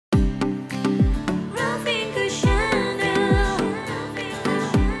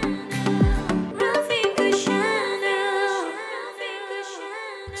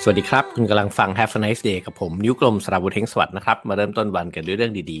สวัสดีครับคุณกำลังฟัง Have a nice day กับผมนิ้วกลมสราวุธเฮงสวัสดิ์นะครับมาเริ่มต้นวันกันด้วยเรื่อ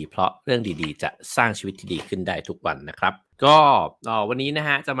งดีๆเพราะเรื่องดีๆจะสร้างชีวิตที่ดีขึ้นได้ทุกวันนะครับก็วันนี้นะฮ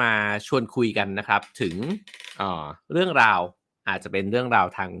ะจะมาชวนคุยกันนะครับถึงเรื่องราวอาจจะเป็นเรื่องราว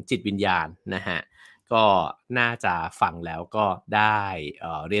ทางจิตวิญญาณนะฮะก็น่าจะฟังแล้วก็ได้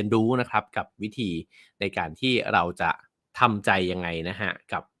เรียนรู้นะครับกับวิธีในการที่เราจะทำใจยังไงนะฮะ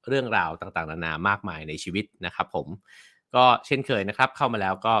กับเรื่องราวต่างๆนานามากมายในชีวิตนะครับผมก็เช่นเคยนะครับเข้ามาแล้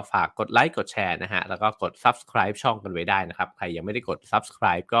วก็ฝากกดไลค์กดแชร์นะฮะแล้วก็กด Subscribe ช่องกันไว้ได้นะครับใครยังไม่ได้กด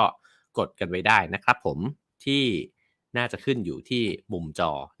Subscribe ก็กดกันไว้ได้นะครับผมที่น่าจะขึ้นอยู่ที่มุมจ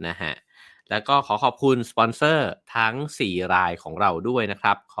อนะฮะแล้วก็ขอขอบคุณสปอนเซอร์ทั้ง4รายของเราด้วยนะค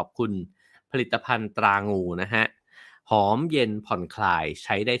รับขอบคุณผลิตภัณฑ์ตรางูนะฮะหอมเย็นผ่อนคลายใ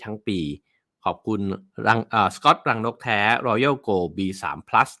ช้ได้ทั้งปีขอบคุณสกอตรังนกแท้ Royal Gold B3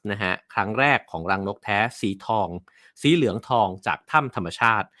 Plus นะฮะครั้งแรกของรังนกแท้สีเหลืองทองจากถ้ำธรรมช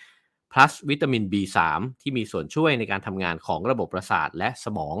าติ plus วิตามิน B3 ที่มีส่วนช่วยในการทำงานของระบบประสาทและส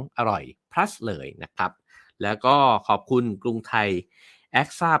มองอร่อย plus เลยนะครับแล้วก็ขอบคุณกรุงไทยแอค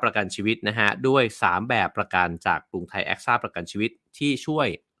ซ่าประกันชีวิตนะฮะด้วย3แบบประกันจากกรุงไทยแอคซ่าประกันชีวิตที่ช่วย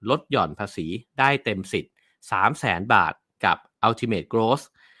ลดหย่อนภาษีได้เต็มสิทธิ์ 300,000 บาทกับ Ultimate Growth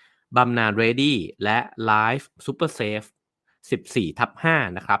บำนาญ Ready และ Life Super Safe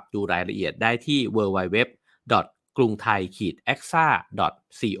 14/5 นะครับดูรายละเอียดได้ที่ www. กรุงไทย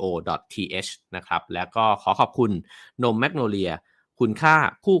-exa.co.th นะครับแล้วก็ขอขอบคุณนมแมกโนเลียคุณค่า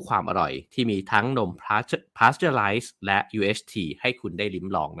คู่ความอร่อยที่มีทั้งนมPasteurize และ UHT ให้คุณได้ลิ้ม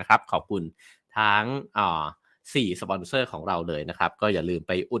ลองนะครับขอบคุณทั้ง4สปอนเซอร์ของเราเลยนะครับก็อย่าลืมไ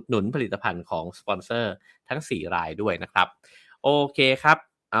ปอุดหนุนผลิตภัณฑ์ของสปอนเซอร์ทั้ง4รายด้วยนะครับโอเคครับ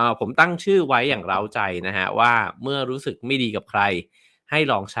ผมตั้งชื่อไว้อย่างเร้าใจนะฮะว่าเมื่อรู้สึกไม่ดีกับใครให้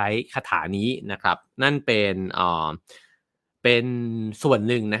ลองใช้คาถานี้นะครับนั่นเป็นส่วน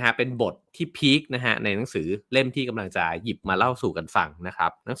หนึ่งนะฮะเป็นบทที่พีคนะฮะในหนังสือเล่มที่กำลังจะหยิบมาเล่าสู่กันฟังนะครั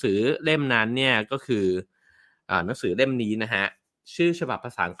บหนังสือเล่มนั้นเนี่ยก็คือหนังสือเล่มนี้นะฮะชื่อฉบับภ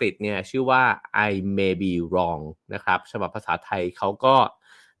าษาอังกฤษเนี่ยชื่อว่า I may be wrong นะครับฉบับภาษาไทยเขาก็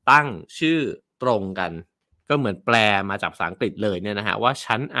ตั้งชื่อตรงกันก็เหมือนแปลมาจากภาษาอังกฤษเลยเนี่ยนะฮะว่า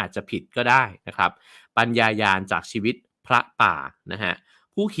ฉันอาจจะผิดก็ได้นะครับปัญญายาณจากชีวิตพระป่านะฮะ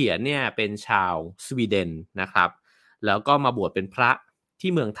ผู้เขียนเนี่ยเป็นชาวสวีเดนนะครับแล้วก็มาบวชเป็นพระ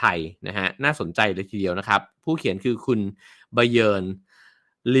ที่เมืองไทยนะฮะน่าสนใจเลยทีเดียวนะครับผู้เขียนคือคุณเบเยิร์น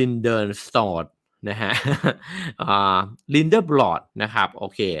ลินเดอร์สตอดนะฮะลินเดอร์บลอดนะครับโอ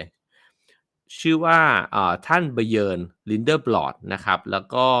เคชื่อว่าท่านเบเยิร์นลินเดอร์บลอดนะครับแล้ว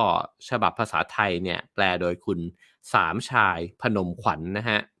ก็ฉบับภาษาไทยเนี่ยแปลโดยคุณสามชายพนมขวัญ นะ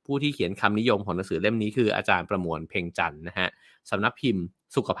ฮะผู้ที่เขียนคำนิยมของหนังสือเล่มนี้คืออาจารย์ประมวลเพ็งจันทร์นะฮะสำนักพิมพ์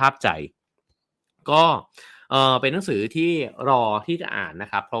สุขภาพใจก็เป็นหนังสือที่รอที่จะอ่านนะ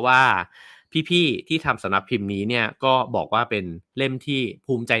ครับเพราะว่าพี่ๆที่ทำสำนักพิมพ์นี้เนี่ยก็บอกว่าเป็นเล่มที่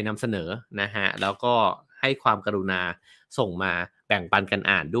ภูมิใจนำเสนอนะฮะแล้วก็ให้ความกรุณาส่งมาแบ่งปันกัน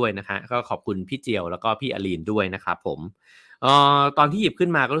อ่านด้วยนะคะก็ขอบคุณพี่เจียวแล้วก็พี่อลีนด้วยนะครับผมตอนที่หยิบขึ้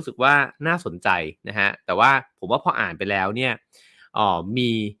นมาก็รู้สึกว่าน่าสนใจนะฮะแต่ว่าผมว่าพออ่านไปแล้วเนี่ย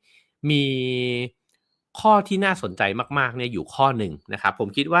มีข้อที่น่าสนใจมากๆเนี่ยอยู่ข้อหนึ่งนะครับผม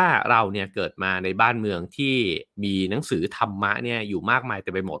คิดว่าเราเนี่ยเกิดมาในบ้านเมืองที่มีหนังสือธรรมะเนี่ยอยู่มากมายเต็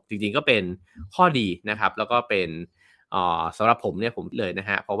มไปหมดจริงๆก็เป็นข้อดีนะครับแล้วก็เป็นสำหรับผมเนี่ยผมเลยนะ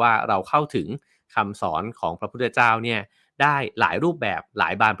ฮะเพราะว่าเราเข้าถึงคำสอนของพระพุทธเจ้าเนี่ยได้หลายรูปแบบหลา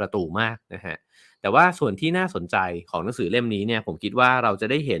ยบานประตูมากนะฮะแต่ว่าส่วนที่น่าสนใจของหนังสือเล่มนี้เนี่ยผมคิดว่าเราจะ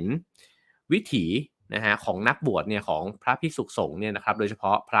ได้เห็นวิถีนะฮะของนักบวชเนี่ยของพระภิกษุสงฆ์เนี่ยนะครับโดยเฉพ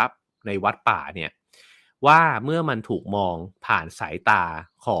าะพระในวัดป่าเนี่ยว่าเมื่อมันถูกมองผ่านสายตา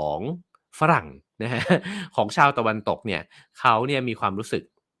ของฝรั่งนะฮะของชาวตะวันตกเนี่ยเขาเนี่ยมีความรู้สึก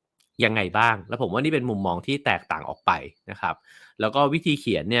ยังไงบ้างแล้วผมว่านี่เป็นมุมมองที่แตกต่างออกไปนะครับแล้วก็วิธีเ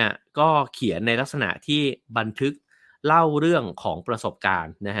ขียนเนี่ยก็เขียนในลักษณะที่บันทึกเล่าเรื่องของประสบการ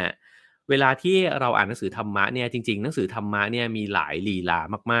ณ์นะฮะเวลาที่เราอ่านหนังสือธรรมะเนี่ยจริงๆหนังสือธรรมะเนี่ยมีหลายลีลา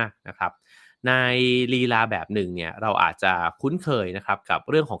มากๆนะครับในลีลาแบบหนึ่งเนี่ยเราอาจจะคุ้นเคยนะครับกับ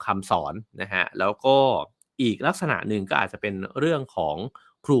เรื่องของคำสอนนะฮะแล้วก็อีกลักษณะหนึ่งก็อาจจะเป็นเรื่องของ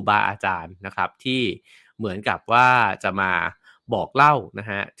ครูบาอาจารย์นะครับที่เหมือนกับว่าจะมาบอกเล่านะ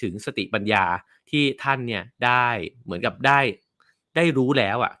ฮะถึงสติปัญญาที่ท่านเนี่ยได้เหมือนกับได้รู้แ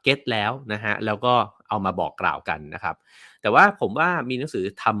ล้วเก็ตแล้วนะฮะแล้วก็เอามาบอกกล่าวกันนะครับแต่ว่าผมว่ามีหนังสือ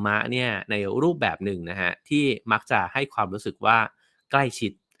ธรรมะเนี่ยในรูปแบบหนึ่งนะฮะที่มักจะให้ความรู้สึกว่าใกล้ชิ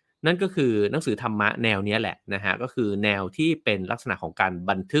ดนั่นก็คือหนังสือธรรมะแนวนี้แหละนะฮะก็คือแนวที่เป็นลักษณะของการ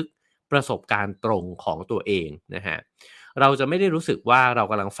บันทึกประสบการณ์ตรงของตัวเองนะฮะเราจะไม่ได้รู้สึกว่าเรา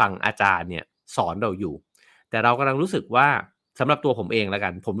กำลังฟังอาจารย์เนี่ยสอนเราอยู่แต่เรากำลังรู้สึกว่า สำหรับตัวผมเองแล้วกั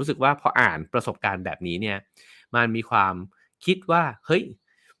นผมรู้สึกว่าพออ่านประสบการณ์แบบนี้เนี่ยมันมีความคิดว่าเฮ้ย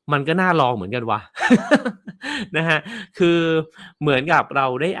มันก็น่าลองเหมือนกันว่ะ นะฮะคือเหมือนกับเรา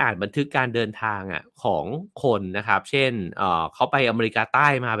ได้อ่านบันทึกการเดินทางอะของคนนะครับเช่นเขาไปอเมริกาใต้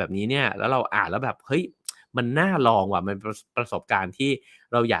มาแบบนี้เนี่ยแล้วเราอ่านแล้วแบบเฮ้ยมันน่าลองว่ะมันประสบการณ์ที่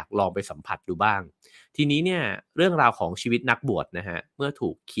เราอยากลองไปสัมผัสดูบ้างทีนี้เนี่ยเรื่องราวของชีวิตนักบวชนะฮะเมื่อถู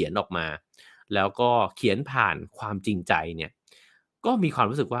กเขียนออกมาแล้วก็เขียนผ่านความจริงใจเนี่ยก็มีความ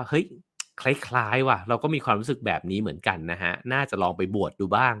รู้สึกว่าเฮ้ยคล้ายๆว่ะเราก็มีความรู้สึกแบบนี้เหมือนกันนะฮะน่าจะลองไปบวชดู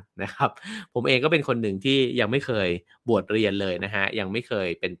บ้างนะครับผมเองก็เป็นคนหนึ่งที่ยังไม่เคยบวชเรียนเลยนะฮะยังไม่เคย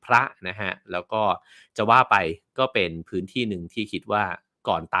เป็นพระนะฮะแล้วก็จะว่าไปก็เป็นพื้นที่หนึ่งที่คิดว่า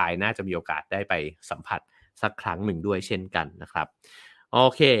ก่อนตายน่าจะมีโอกาสได้ไปสัมผัสสักครั้งหนึ่งด้วยเช่นกันนะครับ โอ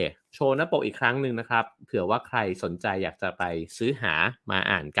เคโชว์หน้าปกอีกครั้งหนึ่งนะครับเผื่อว่าใครสนใจอยากจะไปซื้อหามา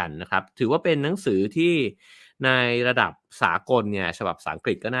อ่านกันนะครับถือว่าเป็นหนังสือที่ในระดับสากลเนี่ยฉบับภาษาอังก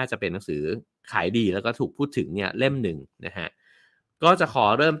ฤษก็น่าจะเป็นหนังสือขายดีแล้วก็ถูกพูดถึงเนี่ยเล่มหนึ่งนะฮะก็จะขอ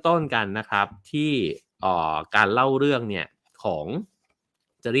เริ่มต้นกันนะครับที่การเล่าเรื่องเนี่ยของ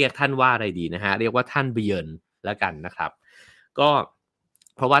จะเรียกท่านว่าอะไรดีนะฮะเรียกว่าท่านเบียนแล้วกันนะครับก็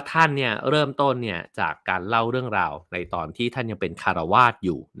เพราะว่าท่านเนี่ยเริ่มต้นเนี่ยจากการเล่าเรื่องราวในตอนที่ท่านยังเป็นคฤหัสถ์อ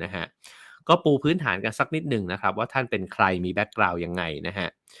ยู่นะฮะก็ปูพื้นฐานกันสักนิดหนึ่งนะครับว่าท่านเป็นใครมีแบ็กกราวด์ยังไงนะฮะ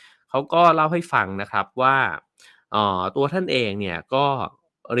เขาก็เล่าให้ฟังนะครับว่าตัวท่านเองเนี่ยก็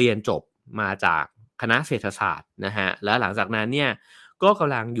เรียนจบมาจากคณะเศรษฐศาสตร์นะฮะและหลังจากนั้นเนี่ยก็ก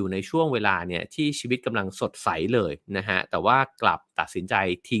ำลังอยู่ในช่วงเวลาเนี่ยที่ชีวิตกำลังสดใสเลยนะฮะแต่ว่ากลับตัดสินใจ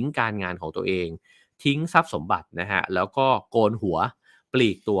ทิ้งการงานของตัวเองทิ้งทรัพย์สมบัตินะฮะแล้วก็โกนหัวปลี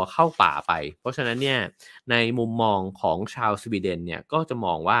กตัวเข้าป่าไปเพราะฉะนั้นเนี่ยในมุมมองของชาวสวีเดนเนี่ยก็จะม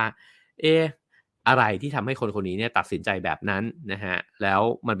องว่าเอ๊ะอะไรที่ทำให้คนคนนี้เนี่ยตัดสินใจแบบนั้นนะฮะแล้ว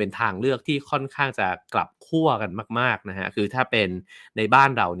มันเป็นทางเลือกที่ค่อนข้างจะกลับขั้วกันมากๆนะฮะคือถ้าเป็นในบ้าน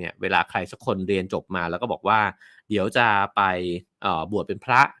เราเนี่ยเวลาใครสักคนเรียนจบมาแล้วก็บอกว่าเดี๋ยวจะไปบวชเป็นพ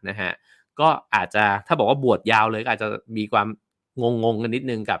ระนะฮะก็อาจจะถ้าบอกว่าบวชยาวเลยก็อาจจะมีความงงๆกันนิด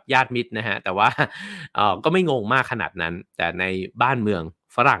นึงกับญาติมิตรนะฮะแต่ว่าก็ไม่งงมากขนาดนั้นแต่ในบ้านเมือง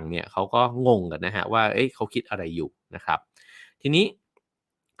ฝรั่งเนี่ยเขาก็งงกันนะฮะว่าเอ๊ะเขาคิดอะไรอยู่นะครับทีนี้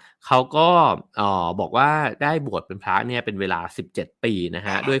เขาก็บอกว่าได้บวชเป็นพระเนี่ยเป็นเวลา17ปีนะฮ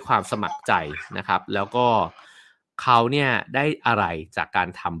ะด้วยความสมัครใจนะครับแล้วก็เขาเนี่ยได้อะไรจากการ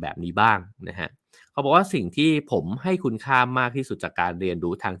ทำแบบนี้บ้างนะฮะเขาบอกว่าสิ่งที่ผมให้คุณค่ามากที่สุดจากการเรียน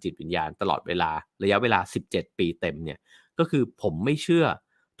รู้ทางจิตวิญญาณตลอดเวลาระยะเวลา17ปีเต็มเนี่ยก็คือผมไม่เชื่อ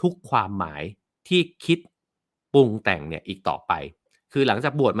ทุกความหมายที่คิดปรุงแต่งเนี่ยอีกต่อไปคือหลังจา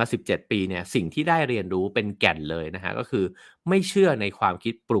กบวชมา17ปีเนี่ยสิ่งที่ได้เรียนรู้เป็นแก่นเลยนะฮะก็คือไม่เชื่อในความ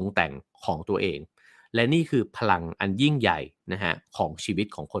คิดปรุงแต่งของตัวเองและนี่คือพลังอันยิ่งใหญ่นะฮะของชีวิต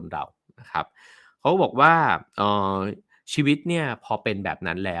ของคนเรานะครับเขาบอกว่าเอ่อชีวิตเนี่ยพอเป็นแบบ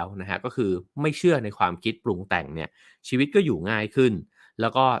นั้นแล้วนะฮะก็คือไม่เชื่อในความคิดปรุงแต่งเนี่ยชีวิตก็อยู่ง่ายขึ้นแล้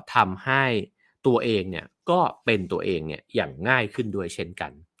วก็ทำให้ตัวเองเนี่ยก็เป็นตัวเองเนี่ยอย่างง่ายขึ้นด้วยเช่นกั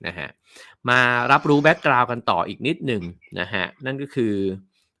นนะฮะ มารับรู้แบ็กกราวด์กันต่ออีกนิดหนึ่งนะฮะนั่นก็คือ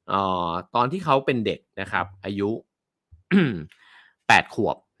ตอนที่เขาเป็นเด็กนะครับอายุ8ขว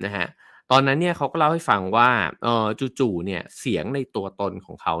บนะฮะตอนนั้นเนี่ยเขาก็เล่าให้ฟังว่าจู่ๆเนี่ยเสียงในตัวตนข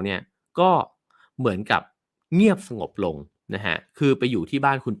องเขาเนี่ยก็เหมือนกับเงียบสงบลงนะฮะคือไปอยู่ที่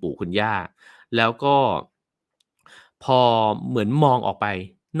บ้านคุณปู่คุณย่าแล้วก็พอเหมือนมองออกไป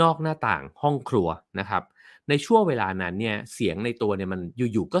นอกหน้าต่างห้องครัวนะครับในช่วงเวลานั้นเนี่ยเสียงในตัวเนี่ยมัน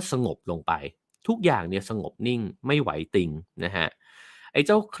อยู่ๆก็สงบลงไปทุกอย่างเนี่ยสงบนิ่งไม่ไหวติงนะฮะไอ้เ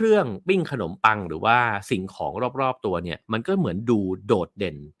จ้าเครื่องปิ้งขนมปังหรือว่าสิ่งของรอบๆตัวเนี่ยมันก็เหมือนดูโดดเ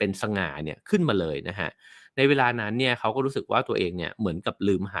ด่นเป็นสง่าเนี่ยขึ้นมาเลยนะฮะในเวลานั้นเนี่ยเขาก็รู้สึกว่าตัวเองเนี่ยเหมือนกับ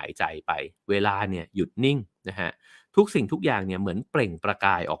ลืมหายใจไปเวลาเนี่ยหยุดนิ่งนะฮะทุกสิ่งทุกอย่างเนี่ยเหมือนเปล่งประก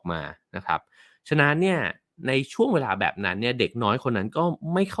ายออกมานะครับ ฉะนั้นเนี่ยในช่วงเวลาแบบนั้นเนี่ยเด็กน้อยคนนั้นก็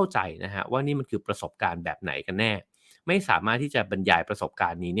ไม่เข้าใจนะฮะว่านี่มันคือประสบการณ์แบบไหนกันแน่ไม่สามารถที่จะบรรยายประสบกา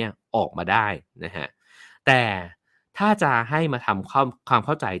รณ์นี้เนี่ยออกมาได้นะฮะแต่ถ้าจะให้มาทำความเ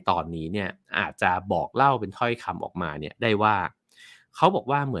ข้าใจตอนนี้เนี่ยอาจจะบอกเล่าเป็นถ้อยคำออกมาเนี่ยได้ว่าเขาบอก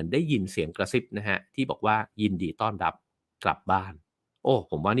ว่าเหมือนได้ยินเสียงกระซิบนะฮะที่บอกว่ายินดีต้อนรับกลับบ้านโอ้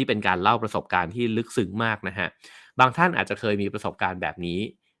ผมว่านี่เป็นการเล่าประสบการณ์ที่ลึกซึ้งมากนะฮะบางท่านอาจจะเคยมีประสบการณ์แบบนี้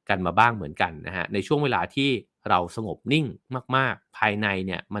กันมาบ้างเหมือนกันนะฮะในช่วงเวลาที่เราสงบนิ่งมากๆภายในเ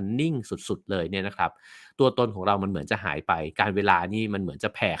นี่ยมันนิ่งสุดๆเลยเนี่ยนะครับตัวตนของเรามันเหมือนจะหายไปการเวลานี่มันเหมือนจะ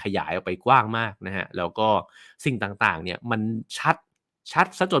แผ่ขยายออกไปกว้างมากนะฮะแล้วก็สิ่งต่างๆเนี่ยมันชัด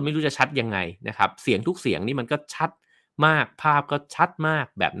ซะจนไม่รู้จะชัดยังไงนะครับเสียงทุกเสียงนี่มันก็ชัดมากภาพก็ชัดมาก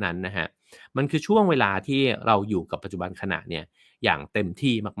แบบนั้นนะฮะมันคือช่วงเวลาที่เราอยู่กับปัจจุบันขณะเนี่ยอย่างเต็ม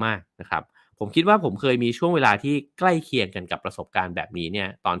ที่มากๆนะครับ ผมคิดว่าผมเคยมีช่วงเวลาที่ใกล้เคียงกันกับประสบการณ์แบบนี้เนี่ย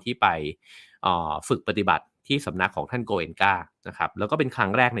ตอนที่ไปฝึกปฏิบัติที่สำนักของท่านโกเอนกานะครับแล้วก็เป็นครั้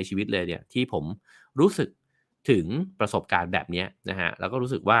งแรกในชีวิตเลยเนี่ยที่ผมรู้สึกถึงประสบการณ์แบบนี้นะฮะแล้วก็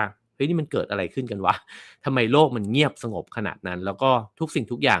รู้สึกว่าเฮ้ยนี่มันเกิดอะไรขึ้นกันวะทำไมโลกมันเงียบสงบขนาดนั้นแล้วก็ทุกสิ่ง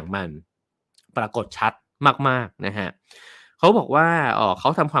ทุกอย่างมันปรากฏชัดมากๆนะฮะเขาบอกว่าเขา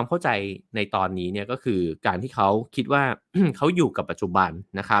ทำความเข้าใจในตอนนี้เนี่ยก็คือการที่เขาคิดว่า เขาอยู่กับปัจจุบัน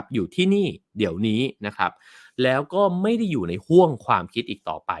นะครับอยู่ที่นี่เดี๋ยวนี้นะครับแล้วก็ไม่ได้อยู่ในห้วงความคิดอีก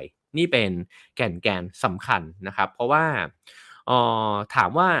ต่อไปนี่เป็นแกนสำคัญนะครับเพราะว่าถาม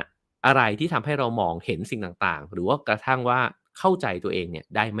ว่าอะไรที่ทำให้เรามองเห็นสิ่งต่างๆหรือว่ากระทั่งว่าเข้าใจตัวเองเนี่ย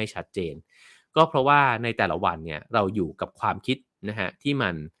ได้ไม่ชัดเจนก็เพราะว่าในแต่ละวันเนี่ยเราอยู่กับความคิดนะฮะที่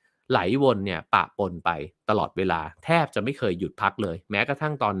มันไหลวนเนี่ยปะปนไปตลอดเวลาแทบจะไม่เคยหยุดพักเลยแม้กระทั่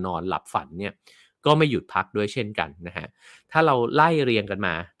งตอนนอนหลับฝันเนี่ยก็ไม่หยุดพักด้วยเช่นกันนะฮะถ้าเราไล่เรียงกันม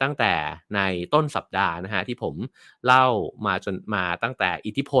าตั้งแต่ในต้นสัปดาห์นะฮะที่ผมเล่ามาจนมาตั้งแต่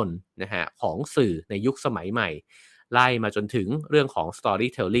อิทธิพลนะฮะของสื่อในยุคสมัยใหม่ไล่มาจนถึงเรื่องของ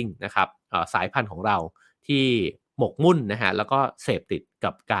storytelling นะครับสายพันธุ์ของเราที่หมกมุ่นนะฮะแล้วก็เสพติด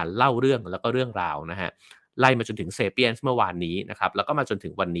กับการเล่าเรื่องแล้วก็เรื่องราวนะฮะไล่มาจนถึง Sapiens เมื่อวานนี้นะครับแล้วก็มาจนถึ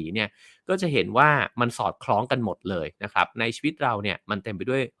งวันนี้เนี่ยก็จะเห็นว่ามันสอดคล้องกันหมดเลยนะครับในชีวิตเราเนี่ยมันเต็มไป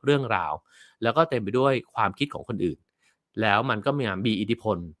ด้วยเรื่องราวแล้วก็เต็มไปด้วยความคิดของคนอื่นแล้วมันก็มีอิทธิพ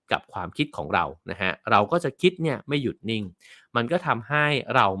ลกับความคิดของเรานะฮะเราก็จะคิดเนี่ยไม่หยุดนิ่งมันก็ทำให้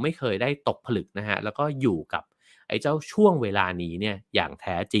เราไม่เคยได้ตกผลึกนะฮะแล้วก็อยู่กับไอ้เจ้าช่วงเวลานี้เนี่ยอย่างแ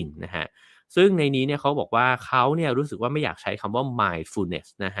ท้จริงนะฮะซึ่งในนี้เนี่ยเขาบอกว่าเขาเนี่ยรู้สึกว่าไม่อยากใช้คำว่า mindfulness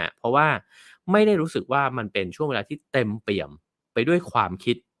นะฮะเพราะว่าไม่ได้รู้สึกว่ามันเป็นช่วงเวลาที่เต็มเปี่ยมไปด้วยความ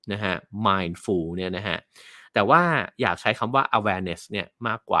คิดนะฮะ mindful เนี่ยนะฮะแต่ว่าอยากใช้คำว่า awareness เนี่ยม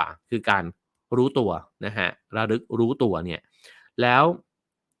ากกว่าคือการรู้ตัวนะฮะระลึกรู้ตัวเนี่ยแล้ว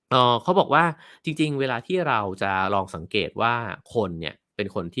เขาบอกว่าจริงๆเวลาที่เราจะลองสังเกตว่าคนเนี่ยเป็น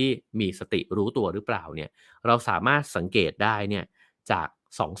คนที่มีสติรู้ตัวหรือเปล่าเนี่ยเราสามารถสังเกตได้เนี่ยจาก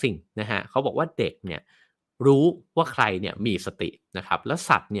2สิ่งนะฮะเขาบอกว่าเด็กเนี่ยรู้ว่าใครเนี่ยมีสตินะครับแล้ว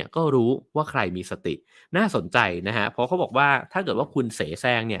สัตว์เนี่ยก็รู้ว่าใครมีสติน่าสนใจนะฮะเพราะเขาบอกว่าถ้าเกิดว่าคุณเสแส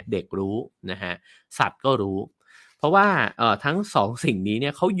ร้งเนี่ยเด็กรู้นะฮะสัตว์ก็รู้เพราะว่าทั้ง2สิ่งนี้เนี่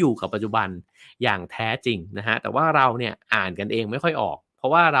ยเขาอยู่กับปัจจุบันอย่างแท้จริงนะฮะแต่ว่าเราเนี่ยอ่านกันเองไม่ค่อยออกเพรา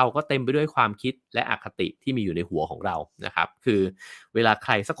ะว่าเราก็เต็มไปด้วยความคิดและอคติที่มีอยู่ในหัวของเรานะครับคือเวลาใค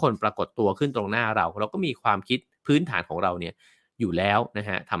รสักคนปรากฏตัวขึ้นตรงหน้าเราก็มีความคิดพื้นฐานของเราเนี่ยอยู่แล้วนะ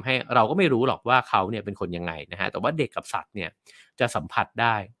ฮะทำให้เราก็ไม่รู้หรอกว่าเขาเนี่ยเป็นคนยังไงนะฮะแต่ว่าเด็กกับสัตว์เนี่ยจะสัมผัสไ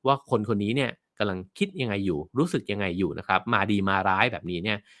ด้ว่าคนคนนี้เนี่ยกำลังคิดยังไงอยู่รู้สึกยังไงอยู่นะครับมาดีมาร้ายแบบนี้เ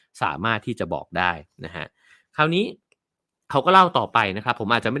นี่ยสามารถที่จะบอกได้นะฮะ คราวนี้เขาก็เล่าต่อไปนะครับผม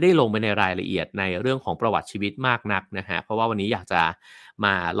อาจจะไม่ได้ลงไปในรายละเอียดในเรื่องของประวัติชีวิตมากนักนะฮะเพราะว่าวันนี้อยากจะม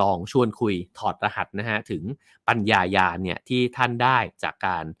าลองชวนคุยถอดรหัสนะฮะถึงปัญญาญาณเนี่ยที่ท่านได้จากก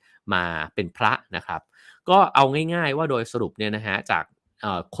ารมาเป็นพระนะครับก็เอาง่ายๆว่าโดยสรุปเนี่ยนะฮะจาก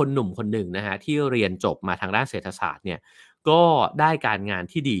คนหนุ่มคนหนึ่งนะฮะที่เรียนจบมาทางด้านเศรษฐศาสตร์เนี่ยก็ได้การงาน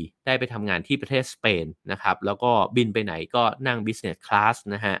ที่ดีได้ไปทำงานที่ประเทศสเปนนะครับแล้วก็บินไปไหนก็นั่ง business class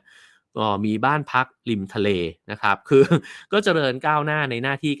นะฮะ ก็มีบ้านพักริมทะเลนะครับคือก็เจริญก้าวหน้าในห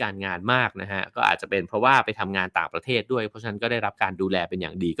น้าที่การงานมากนะฮะก็อาจจะเป็นเพราะว่าไปทำงานต่างประเทศด้วยเพราะฉะนั้นก็ได้รับการดูแลเป็นอย่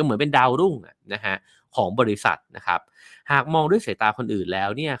างดีก็เหมือนเป็นดาวรุ่งนะฮะของบริษัทนะครับหากมองด้วยสายตาคนอื่นแล้ว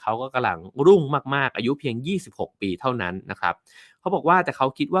เนี่ยเขาก็กำลังรุ่งมากๆอายุเพียง26 ปีเท่านั้นนะครับเขาบอกว่าแต่เขา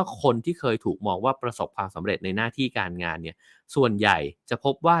คิดว่าคนที่เคยถูกมองว่าประสบความสำเร็จในหน้าที่การงานเนี่ยส่วนใหญ่จะพ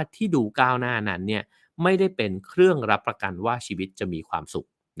บว่าที่ดูก้าวหน้านั้นเนี่ยไม่ได้เป็นเครื่องรับประกันว่าชีวิตจะมีความสุข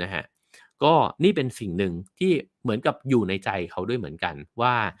นะฮะ ก็นี่เป็นสิ่งหนึ่งที่เหมือนกับอยู่ในใจเขาด้วยเหมือนกันว่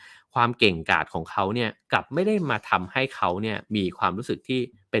าความเก่งกาจของเขาเนี่ยกลับไม่ได้มาทำให้เขาเนี่ยมีความรู้สึกที่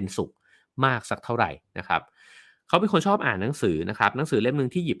เป็นสุขมากสักเท่าไหร่นะครับเขาเป็นคนชอบอ่านหนังสือนะครับหนังสือเล่มหนึ่ง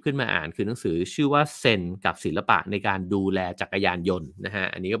ที่หยิบขึ้นมาอ่านคือหนังสือชื่อว่าเซนกับศิลปะในการดูแลจักรยานยนต์นะฮะ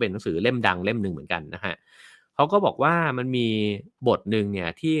อันนี้ก็เป็นหนังสือเล่มดังเล่มหนึ่งเหมือนกันนะฮะเขาก็บอกว่ามันมีบทหนึ่งเนี่ย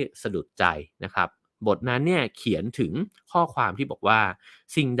ที่สะดุดใจนะครับ บทนั้นเนี่ยเขียนถึงข้อความที่บอกว่า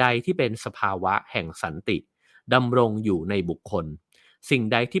สิ่งใดที่เป็นสภาวะแห่งสันติดำรงอยู่ในบุคคลสิ่ง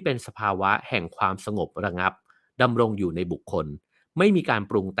ใดที่เป็นสภาวะแห่งความสงบระงับดำรงอยู่ในบุคคลไม่มีการ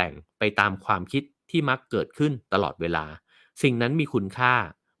ปรุงแต่งไปตามความคิดที่มักเกิดขึ้นตลอดเวลาสิ่งนั้นมีคุณค่า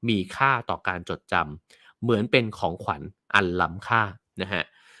มีค่าต่อการจดจำเหมือนเป็นของขวัญอันล้ำค่านะฮะ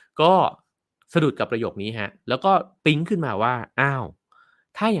ก็สะดุดกับประโยคนี้ฮะแล้วก็ปิ๊งขึ้นมาว่าอ้าว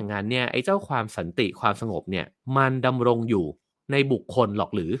ถ้าอย่างนั้นเนี่ยไอ้เจ้าความสันติความสงบเนี่ยมันดำรงอยู่ในบุคคลหรอ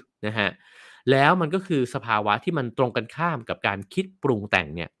กหรือนะฮะแล้วมันก็คือสภาวะที่มันตรงกันข้ามกับการคิดปรุงแต่ง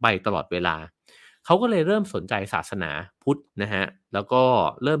เนี่ยไปตลอดเวลา เขาก็เลยเริ่มสนใจศาสนาพุทธนะฮะแล้วก็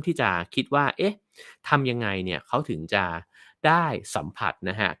เริ่มที่จะคิดว่าเอ๊ะทำยังไงเนี่ยเขาถึงจะได้สัมผัส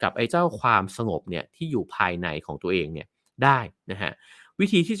นะฮะกับไอ้เจ้าความสงบเนี่ยที่อยู่ภายในของตัวเองเนี่ยได้นะฮะวิ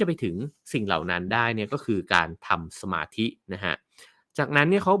ธีที่จะไปถึงสิ่งเหล่านั้นได้เนี่ยก็คือการทำสมาธินะฮะจากนั้น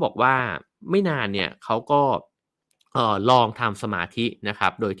เนี่ยเขาบอกว่าไม่นานเนี่ยเขาก็ลองทำสมาธินะครั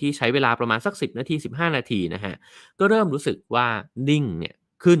บโดยที่ใช้เวลาประมาณสัก10นาที15นาทีนะฮะก็เริ่มรู้สึกว่านิ่งเนี่ย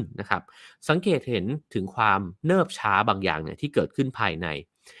ขึ้นนะครับสังเกตเห็นถึงความเนิบช้าบางอย่างเนี่ยที่เกิดขึ้นภายใน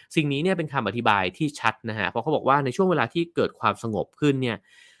สิ่งนี้เนี่ยเป็นคำอธิบายที่ชัดนะฮะเพราะเขาบอกว่าในช่วงเวลาที่เกิดความสงบขึ้นเนี่ย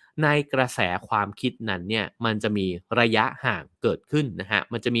ในกระแสความคิดนั้นเนี่ยมันจะมีระยะห่างเกิดขึ้นนะฮะ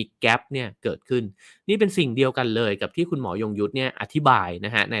มันจะมีแกปเนี่ยเกิดขึ้นนี่เป็นสิ่งเดียวกันเลยกับที่คุณหมอยงยุทธเนี่ยอธิบายน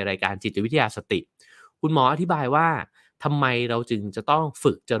ะฮะในรายการจิตวิทยาสติคุณหมออธิบายว่าทำไมเราจึงจะต้อง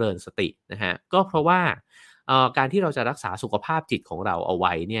ฝึกเจริญสตินะฮะก็เพราะว่าการที่เราจะรักษาสุขภาพจิตของเราเอาไ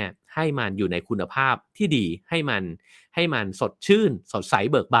ว้เนี่ยให้มันอยู่ในคุณภาพที่ดีให้มันสดชื่นสดใส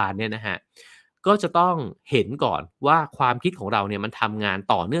เบิกบานเนี่ยนะฮะก็จะต้องเห็นก่อนว่าความคิดของเราเนี่ยมันทำงาน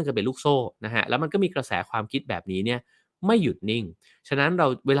ต่อเนื่องกันเป็นลูกโซ่นะฮะแล้วมันก็มีกระแสความคิดแบบนี้เนี่ยไม่หยุดนิ่งฉะนั้น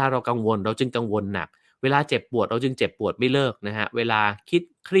เวลาเรากังวลเราจึงกังวลหนักเวลาเจ็บปวดเราจึงเจ็บปวดไม่เลิกนะฮะเวลาคิด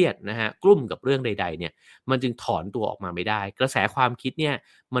เครียดนะฮะกลุ้มกับเรื่องใดๆเนี่ยมันจึงถอนตัวออกมาไม่ได้กระแสความคิดเนี่ย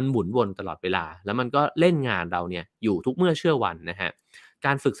มันหมุนวนตลอดเวลาแล้วมันก็เล่นงานเราเนี่ยอยู่ทุกเมื่อเชื่อวันนะฮะก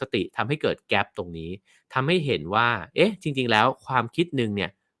ารฝึกสติทำให้เกิดแกปตรงนี้ทำให้เห็นว่าเอ๊ะจริงๆแล้วความคิดหนึ่งเนี่ย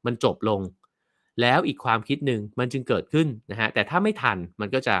มันจบลงแล้วอีกความคิดหนึ่งมันจึงเกิดขึ้นนะฮะแต่ถ้าไม่ทันมัน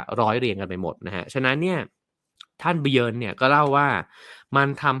ก็จะร้อยเรียงกันไปหมดนะฮะฉะนั้นเนี่ยท่านเบียร์เนี่ยก็เล่าว่ามัน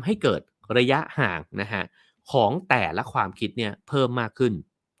ทำให้เกิดระยะห่างนะฮะของแต่ละความคิดเนี่ยเพิ่มมากขึ้น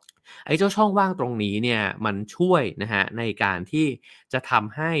ไอ้เจ้าช่องว่างตรงนี้เนี่ยมันช่วยนะฮะในการที่จะท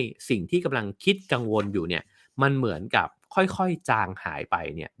ำให้สิ่งที่กำลังคิดกังวลอยู่เนี่ยมันเหมือนกับค่อยๆจางหายไป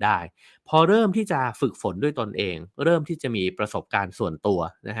เนี่ยได้พอเริ่มที่จะฝึกฝนด้วยตนเองเริ่มที่จะมีประสบการณ์ส่วนตัว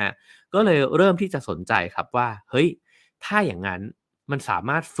นะฮะก็เลยเริ่มที่จะสนใจครับว่าเฮ้ยถ้าอย่างนั้นมันสาม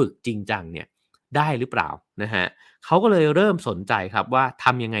ารถฝึกจริงจังเนี่ยได้หรือเปล่านะฮะเขาก็เลยเริ่มสนใจครับว่าท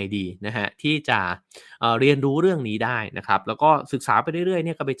ำยังไงดีนะฮะที่จะเรียนรู้เรื่องนี้ได้นะครับแล้วก็ศึกษาไปเรื่อยๆเ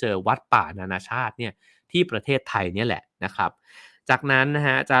นี่ยก็ไปเจอวัดป่านานาชาติเนี่ยที่ประเทศไทยเนี่ยแหละนะครับจากนั้นนะฮ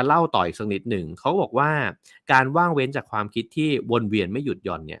ะจะเล่าต่ออีกสักนิดหนึ่งเขาบอกว่าการว่างเว้นจากความคิดที่วนเวียนไม่หยุดห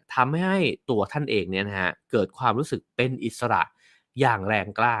ย่อนเนี่ยทำให้ตัวท่านเองเนี่ยนะฮะเกิดความรู้สึกเป็นอิสระอย่างแรง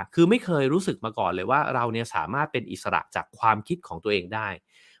กล้าคือไม่เคยรู้สึกมาก่อนเลยว่าเราเนี่ยสามารถเป็นอิสระจากความคิดของตัวเองได้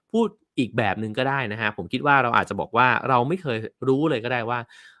พูดอีกแบบหนึ่งก็ได้นะฮะผมคิดว่าเราอาจจะบอกว่าเราไม่เคยรู้เลยก็ได้ว่า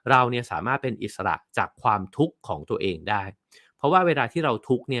เราเนี่ยสามารถเป็นอิสระจากความทุกข์ของตัวเองได้เพราะว่าเวลาที่เรา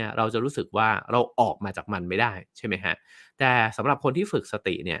ทุกข์เนี่ยเราจะรู้สึกว่าเราออกมาจากมันไม่ได้ใช่ไหมฮะแต่สำหรับคนที่ฝึกส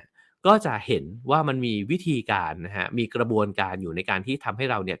ติเนี่ยก็จะเห็นว่ามันมีวิธีการนะฮะมีกระบวนการอยู่ในการที่ทำให้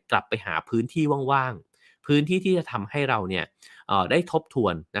เราเนี่ยกลับไปหาพื้นที่ว่างๆพื้นที่ที่จะทำให้เราเนี่ยได้ทบทว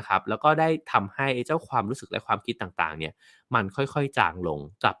นนะครับแล้วก็ได้ทำให้เจ้าความรู้สึกและความคิดต่างๆเนี่ยมันค่อยๆจางลง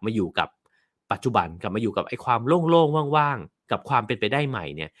กลับมาอยู่กับปัจจุบันกลับมาอยู่กับไอ้ความโล่งๆว่างๆกับความเป็นไปได้ใหม่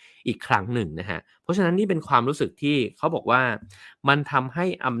เนี่ยอีกครั้งหนึ่งนะฮะเพราะฉะนั้นนี่เป็นความรู้สึกที่เขาบอกว่ามันทำให้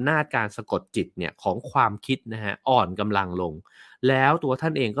อำนาจการสะกดจิตเนี่ยของความคิดนะฮะอ่อนกำลังลงแล้วตัวท่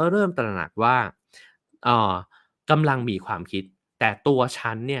านเองก็เริ่มตระหนักว่าเอ่อกำลังมีความคิดแต่ตัว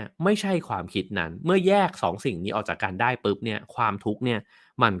ฉันเนี่ยไม่ใช่ความคิดนั้นเมื่อแยก2สิ่งนี้ออกจากกันได้ปุ๊บเนี่ยความทุกข์เนี่ย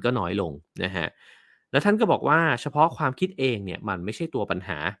มันก็น้อยลงนะฮะแล้วท่านก็บอกว่าเฉพาะความคิดเองเนี่ยมันไม่ใช่ตัวปัญห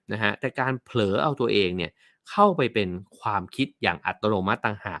านะฮะแต่การเผลอเอาตัวเองเนี่ยเข้าไปเป็นความคิดอย่างอัตโนมัติต่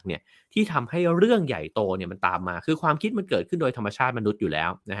างหากเนี่ยที่ทำให้เรื่องใหญ่โตเนี่ยมันตามมาคือความคิดมันเกิดขึ้นโดยธรรมชาติมนุษย์อยู่แล้ว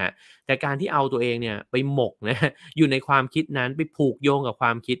นะฮะแต่การที่เอาตัวเองเนี่ยไปหมกนะ อยู่ในความคิดนั้นไปผูกโยงกับคว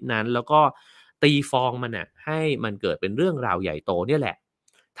ามคิดนั้นแล้วก็ตีฟองมันน่ะให้มันเกิดเป็นเรื่องราวใหญ่โตเนี่ยแหละ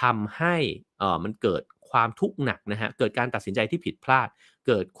ทำให้มันเกิดความทุกข์หนักนะฮะเกิดการตัดสินใจที่ผิดพลาดเ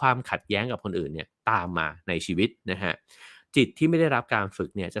กิดความขัดแย้งกับคนอื่นเนี่ยตามมาในชีวิตนะฮะจิตที่ไม่ได้รับการฝึก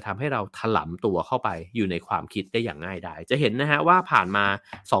เนี่ยจะทำให้เราถลำตัวเข้าไปอยู่ในความคิดได้อย่างง่ายดายจะเห็นนะฮะว่าผ่านมา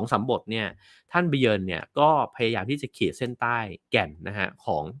2-3บทเนี่ยท่านเบียร์นเนี่ยก็พยายามที่จะขีดเส้นใต้แก่นนะฮะข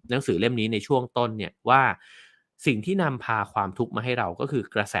องหนังสือเล่มนี้ในช่วงต้นเนี่ยว่าสิ่งที่นำพาความทุกข์มาให้เราก็คือ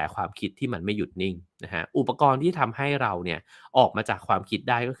กระแสความคิดที่มันไม่หยุดนิ่งนะฮะอุปกรณ์ที่ทำให้เราเนี่ยออกมาจากความคิด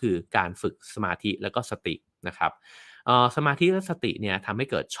ได้ก็คือการฝึกสมาธิแล้วก็สตินะครับสมาธิและสติเนี่ยทำให้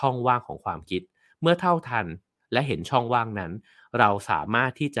เกิดช่องว่างของความคิดเมื่อเท่าทันและเห็นช่องว่างนั้นเราสามาร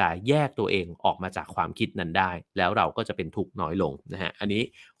ถที่จะแยกตัวเองออกมาจากความคิดนั้นได้แล้วเราก็จะเป็นทุกข์น้อยลงนะฮะอันนี้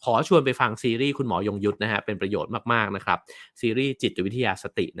ขอชวนไปฟังซีรีส์คุณหมอยงยุทธนะฮะเป็นประโยชน์มากๆนะครับซีรีส์จิตวิทยาส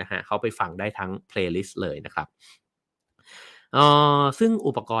ตินะฮะเขาไปฟังได้ทั้งเพลย์ลิสต์เลยนะครับซึ่ง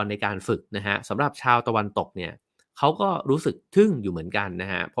อุปกรณ์ในการฝึกนะฮะสำหรับชาวตะวันตกเนี่ยเข เขาก็รู้สึกทึ่งอยู่เหมือนกันน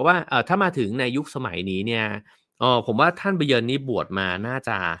ะฮะเพราะว่าถ้ามาถึงในยุคสมัยนี้เนี่ยผมว่าท่านเบเยิร์นนี่บวชมาน่า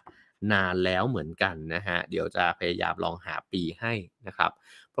จะนานแล้วเหมือนกันนะฮะเดี๋ยวจะพยายามลองหาปีให้นะครับ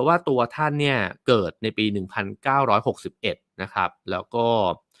เพราะว่าตัวท่านเนี่ยเกิดในปี1961นะครับแล้วก็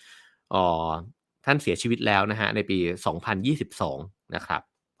เอ่อท่านเสียชีวิตแล้วนะฮะในปี2022นะครับ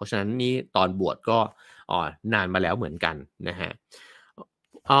เพราะฉะนั้นนี่ตอนบวชก็นานมาแล้วเหมือนกันนะฮะ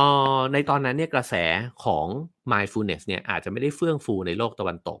ในตอนนั้นเนี่ยกระแสของ mindfulness เนี่ยอาจจะไม่ได้เฟื่องฟูในโลกตะ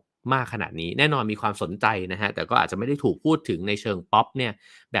วันตกมากขนาดนี้แน่นอนมีความสนใจนะฮะแต่ก็อาจจะไม่ได้ถูกพูดถึงในเชิงป๊อปเนี่ย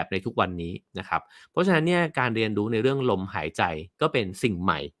แบบในทุกวันนี้นะครับเพราะฉะนั้นเนี่ยการเรียนรู้ในเรื่องลมหายใจก็เป็นสิ่งใ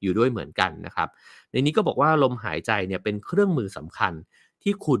หม่อยู่ด้วยเหมือนกันนะครับในนี้ก็บอกว่าลมหายใจเนี่ยเป็นเครื่องมือสำคัญ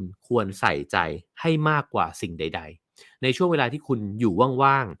ที่คุณควรใส่ใจให้มากกว่าสิ่งใดๆในช่วงเวลาที่คุณอยู่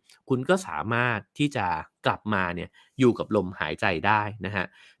ว่างๆคุณก็สามารถที่จะกลับมาเนี่ยอยู่กับลมหายใจได้นะฮะ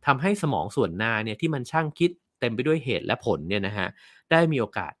ทำให้สมองส่วนหน้าเนี่ยที่มันช่างคิดเต็มไปด้วยเหตุและผลเนี่ยนะฮะได้มีโอ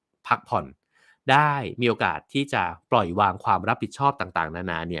กาสพักผ่อนได้มีโอกาสที่จะปล่อยวางความรับผิดชอบต่างๆนา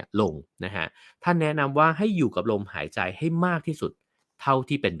นาเนี่ยลงนะฮะท่านแนะนำว่าให้อยู่กับลมหายใจให้มากที่สุดเท่า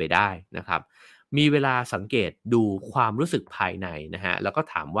ที่เป็นไปได้นะครับมีเวลาสังเกตดูความรู้สึกภายในนะฮะแล้วก็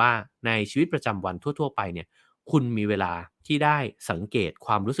ถามว่าในชีวิตประจำวันทั่วๆไปเนี่ยคุณมีเวลาที่ได้สังเกตค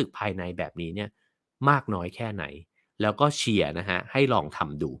วามรู้สึกภายในแบบนี้เนี่ยมากน้อยแค่ไหน แล้วก็เชียร์นะฮะให้ลองท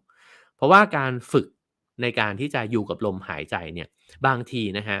ำดูเพราะว่าการฝึกในการที่จะอยู่กับลมหายใจเนี่ยบางที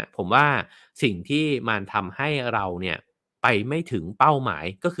นะฮะผมว่าสิ่งที่มันทำให้เราเนี่ยไปไม่ถึงเป้าหมาย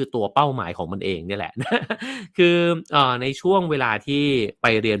ก็คือตัวเป้าหมายของมันเองเนี่ยแหละคือในช่วงเวลาที่ไป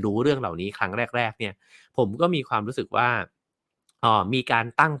เรียนรู้เรื่องเหล่านี้ครั้งแรกๆเนี่ยผมก็มีความรู้สึกว่ามีการ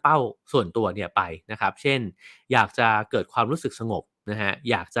ตั้งเป้าส่วนตัวเนี่ยไปนะครับเช่นอยากจะเกิดความรู้สึกสงบนะฮะ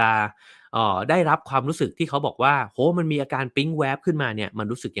อยากจะได้รับความรู้สึกที่เขาบอกว่าโหมันมีอาการปิ๊งแวบขึ้นมาเนี่ยมัน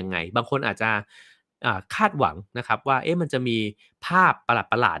รู้สึกยังไงบางคนอาจจะคาดหวังนะครับว่าเอ๊ะมันจะมีภาพป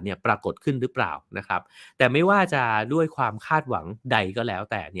ระหลาดๆเนี่ยปรากฏขึ้นหรือเปล่านะครับแต่ไม่ว่าจะด้วยความคาดหวังใดก็แล้ว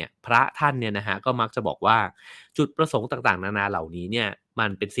แต่เนี่ยพระท่านเนี่ยนะฮะก็มักจะบอกว่าจุดประสงค์ต่างๆนานาเหล่านี้เนี่ยมั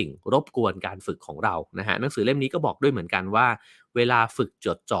นเป็นสิ่งรบกวนการฝึกของเรานะฮะหนังสือเล่มนี้ก็บอกด้วยเหมือนกันว่าเวลาฝึกจ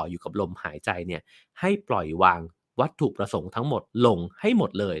ดจ่ออยู่กับลมหายใจเนี่ยให้ปล่อยวางวัตถุประสงค์ทั้งหมดลงให้หม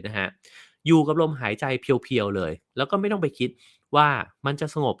ดเลยนะฮะ อยู่กับลมหายใจเพียวๆเลยแล้วก็ไม่ต้องไปคิดว่ามันจะ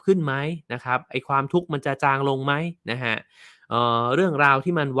สงบขึ้นไหมนะครับไอ้ความทุกข์มันจะจางลงไหมนะฮะเรื่องราว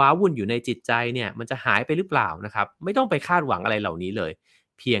ที่มันว้าวุ่นอยู่ในจิตใจเนี่ยมันจะหายไปหรือเปล่านะครับไม่ต้องไปคาดหวังอะไรเหล่านี้เลย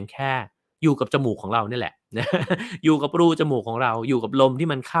เพียงแค่อยู่กับจมูกของเราเนี่ยแหละนะอยู่กับรูจมูกของเราอยู่กับลมที่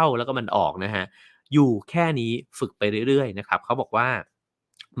มันเข้าแล้วก็มันออกนะฮะอยู่แค่นี้ฝึกไปเรื่อยๆนะครับเขาบอกว่า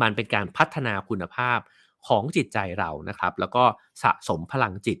มันเป็นการพัฒนาคุณภาพของจิตใจเรานะครับแล้วก็สะสมพลั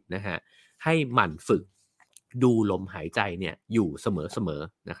งจิตนะฮะ ให้หมั่นฝึกดูลมหายใจเนี่ยอยู่เสมอ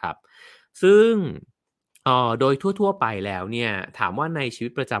ๆนะครับซึ่งโดยทั่วๆไปแล้วเนี่ยถามว่าในชีวิ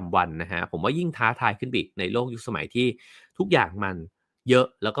ตประจำวันนะฮะผมว่ายิ่งท้าทายขึ้นไปอีกในโลกยุคสมัยที่ทุกอย่างมันเยอะ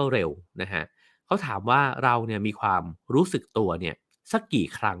แล้วก็เร็วนะฮะเขาถามว่าเราเนี่ยมีความรู้สึกตัวเนี่ยสักกี่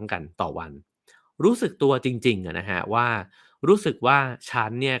ครั้งกันต่อวันรู้สึกตัวจริงๆอะนะฮะว่ารู้สึกว่าฉั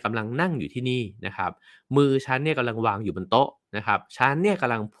นเนี่ยกำลังนั่งอยู่ที่นี่นะครับมือฉันเนี่ยกำลังวางอยู่บนโต๊ะนะครับฉันเนี่ยก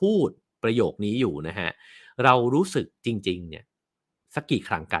ำลังพูด ประโยคนี้อยู่นะฮะเรารู้สึกจริงๆเนี่ยสักกี่ค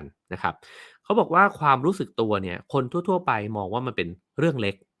รั้งกันนะครับเขาบอกว่าความรู้สึกตัวเนี่ยคนทั่วๆไปมองว่ามันเป็นเรื่องเ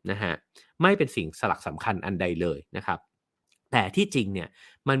ล็กนะฮะไม่เป็นสิ่งสลักสำคัญอันใดเลยนะครับแต่ที่จริงเนี่ย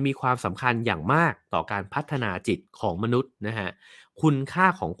มันมีความสำคัญอย่างมากต่อการพัฒนาจิตของมนุษย์นะฮะคุณค่า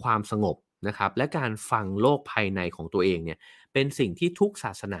ของความสงบนะครับและการฟังโลกภายในของตัวเองเนี่ยเป็นสิ่งที่ทุกศ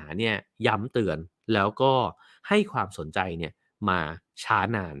าสนาเนี่ยย้ำเตือนแล้วก็ให้ความสนใจเนี่ยมาช้า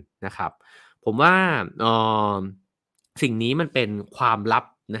นานนะครับ ผมว่าเอ่อสิ่งนี้มันเป็นความลับ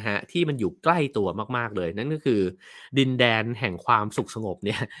นะฮะที่มันอยู่ใกล้ตัวมากๆเลยนั่นก็คือดินแดนแห่งความสุขสงบเ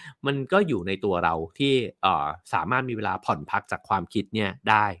นี่ยมันก็อยู่ในตัวเราที่สามารถมีเวลาผ่อนพักจากความคิดเนี่ย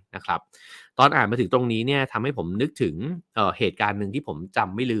ได้นะครับตอนอ่านมาถึงตรงนี้เนี่ยทำให้ผมนึกถึงเหตุการณ์หนึ่งที่ผมจ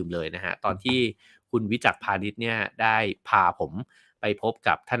ำไม่ลืมเลยนะฮะตอนที่คุณวิจักรพานิชเนี่ยได้พาผมไปพบ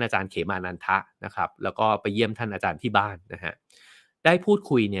กับท่านอาจารย์เขมานันทะนะครับแล้วก็ไปเยี่ยมท่านอาจารย์ที่บ้านนะฮะ ได้พูด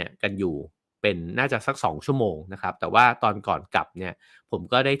คุยเนี่ยกันอยู่เป็นน่าจะสัก2ชั่วโมงนะครับแต่ว่าตอนก่อนกลับเนี่ยผม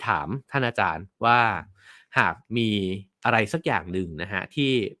ก็ได้ถามท่านอาจารย์ว่าหากมีอะไรสักอย่างหนึ่งนะฮะ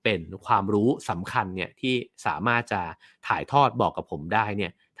ที่เป็นความรู้สำคัญเนี่ยที่สามารถจะถ่ายทอดบอกกับผมได้เนี่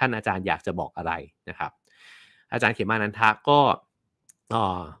ยท่านอาจารย์อยากจะบอกอะไรนะครับอาจารย์เขมานันทะก็เอ่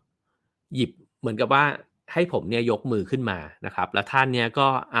อหยิบเหมือนกับว่าให้ผมเนี่ยยกมือขึ้นมานะครับแล้วท่านเนี่ยก็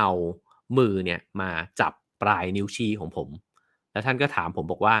เอามือเนี่ยมาจับปลายนิ้วชี้ของผม แล้วท่านก็ถามผม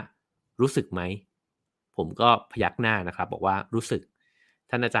บอกว่ารู้สึกไหมผมก็พยักหน้านะครับบอกว่ารู้สึก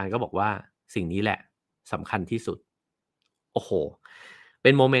ท่านอาจารย์ก็บอกว่าสิ่งนี้แหละสำคัญที่สุด โอ้โฮเ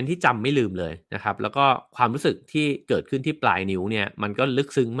ป็นโมเมนต์ที่จำไม่ลืมเลยนะครับแล้วก็ความรู้สึกที่เกิดขึ้นที่ปลายนิ้วเนี่ยมันก็ลึก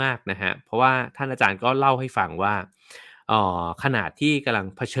ซึ้งมากนะครับเพราะว่าท่านอาจารย์ก็เล่าให้ฟังว่าขณะที่กำลัง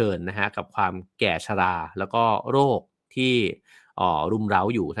เผชิญนะครับกับความแก่ชราแล้วก็โรคที่รุมเร้า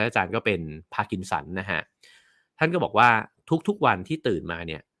อยู่ท่านอาจารย์ก็เป็น Parkinson นะครับท่านก็บอกว่าทุกๆวันที่ตื่นมาเ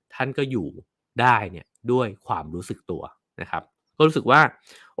นี่ยท่านก็อยู่ได้เนี่ยด้วยความรู้สึกตัวนะครับก็รู้สึกว่า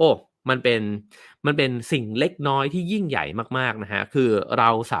โอ้มันเป็น มันเป็นสิ่งเล็กน้อยที่ยิ่งใหญ่มากๆนะครับคือเรา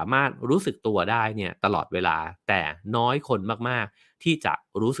สามารถรู้สึกตัวได้เนี่ยตลอดเวลาแต่น้อยคนมากๆที่จะ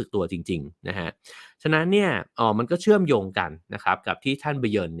รู้สึกตัวจริงๆนะครับฉะนั้นเนี่ยมันก็เชื่อมโยงกันนะครับกับที่ท่านเบ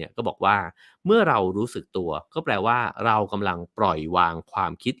เยิร์นเนี่ยก็บอกว่าเมื่อเรารู้สึกตัวก็แปลว่าเรากำลังปล่อยวางควา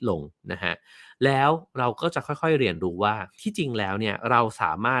มคิดลงนะครับแล้วเราก็จะค่อยๆเรียนรู้ว่าที่จริงแล้วเนี่ยเราส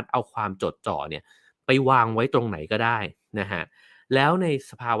ามารถเอาความจดจ่อเนี่ยไปวางไว้ตรงไหนก็ได้นะครับ แล้วใน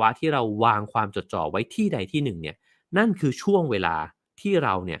สภาวะที่เราวางความจดจ่อไว้ที่ใดที่หนึ่งเนี่ยนั่นคือช่วงเวลาที่เร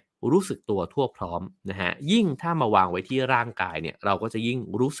าเนี่ยรู้สึกตัวทั่วพร้อมนะฮะยิ่งถ้ามาวางไว้ที่ร่างกายเนี่ยเราก็จะยิ่ง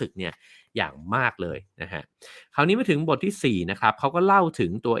รู้สึกเนี่ยอย่างมากเลยนะฮะคราวนี้มาถึงบทที่4นะครับเขาก็เล่าถึ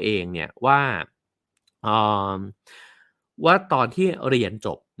งตัวเองเนี่ยว่าเอ่อว่าตอนที่เรียนจ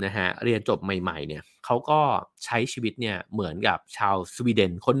บนะฮะเรียนจบใหม่ๆเนี่ยเขาก็ใช้ชีวิตเนี่ยเหมือนกับชาวสวีเด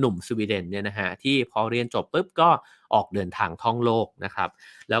นคนหนุ่มสวีเดนเนี่ยนะฮะที่พอเรียนจบปุ๊บก็ออกเดินทางท่องโลกนะครับ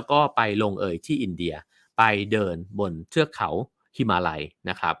แล้วก็ไปลงเอยที่อินเดียไปเดินบนเทือกเขาหิมาลัย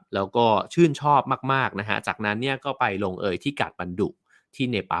นะครับแล้วก็ชื่นชอบมากๆนะฮะจากนั้นเนี่ยก็ไปลงเอยที่กาฐมานดุที่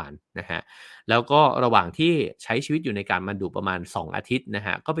เนปาลนะฮะ แล้วก็ระหว่างที่ใช้ชีวิตอยู่ในการมันดูประมาณ2อาทิตย์นะฮ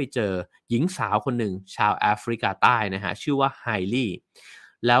ะก็ไปเจอหญิงสาวคนหนึ่งชาวแอฟริกาใต้นะฮะชื่อว่าไฮลี่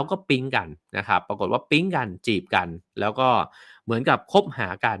แล้วก็ปิ๊งกันนะครับปรากฏว่าปิ๊งกันจีบกันแล้วก็เหมือนกับคบหา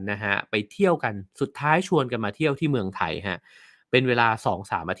กันนะฮะไปเที่ยวกันสุดท้ายชวนกันมาเที่ยวที่เมืองไทยฮะเป็นเวลา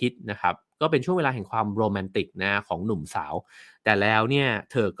2-3อาทิตย์นะครับก็เป็นช่วงเวลาแห่งความโรแมนติกนะของหนุ่มสาวแต่แล้วเนี่ย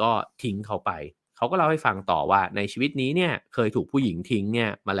เธอก็ทิ้งเขาไปเขาก็เล่าให้ฟังต่อว่าในชีวิตนี้เนี่ยเคยถูกผู้หญิงทิ้งเนี่ย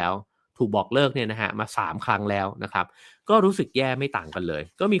มาแล้ว ถูกบอกเลิกเนี่ยนะฮะมา3ครั้งแล้วนะครับก็รู้สึกแย่ไม่ต่างกันเลย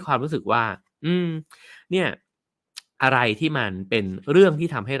ก็มีความรู้สึกว่าเนี่ยอะไรที่มันเป็นเรื่องที่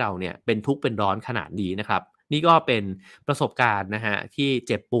ทำให้เราเนี่ยเป็นทุกข์เป็นร้อนขนาดนี้นะครับนี่ก็เป็นประสบการณ์นะฮะที่เ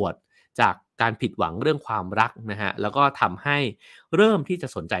จ็บปวดจากการผิดหวังเรื่องความรักนะฮะแล้วก็ทำให้เริ่มที่จะ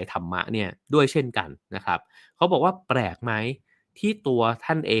สนใจธรรมะเนี่ยด้วยเช่นกันนะครับเขาบอกว่าแปลกไหมที่ตัว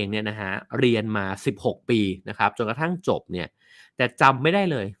ท่านเองเนี่ยนะฮะเรียนมา16ปีนะครับจนกระทั่งจบเนี่ย แต่จำไม่ได้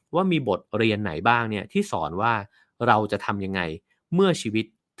เลยว่ามีบทเรียนไหนบ้างเนี่ยที่สอนว่าเราจะทำยังไงเมื่อชีวิต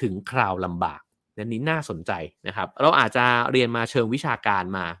ถึงคราวลำบากอันนี้น่าสนใจนะครับเราอาจจะเรียนมาเชิงวิชาการ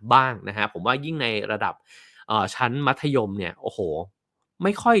มาบ้างนะฮะผมว่ายิ่งในระดับชั้นมัธยมเนี่ยโอ้โหไ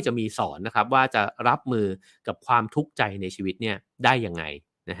ม่ค่อยจะมีสอนนะครับว่าจะรับมือกับความทุกข์ใจในชีวิตเนี่ยได้ยังไง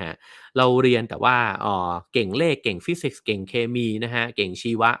นะฮะเราเรียนแต่ว่าเก่งเลขเก่งฟิสิกส์เก่งเคมีนะฮะเก่ง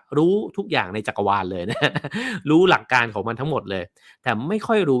ชีวะรู้ทุกอย่างในจักรวาลเลยนะ รู้หลักการของมันทั้งหมดเลยแต่ไม่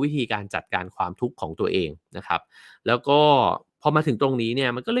ค่อยรู้วิธีการจัดการความทุกข์ของตัวเองนะครับแล้วก็พอมาถึงตรงนี้เนี่ย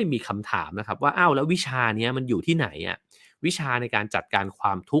มันก็เลยมีคำถามนะครับว่าอ้าวแล้ววิชาเนี้ยมันอยู่ที่ไหนอะวิชาในการจัดการคว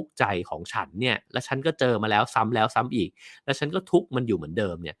ามทุกข์ใจของฉันเนี่ยแล้วฉันก็เจอมาแล้วซ้ำแล้วซ้ำอีกแล้วฉันก็ทุกข์มันอยู่เหมือนเดิ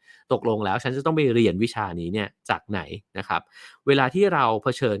มเนี่ยตกลงแล้วฉันจะต้องไปเรียนวิชานี้เนี่ยจากไหนนะครับเวลาที่เราเผ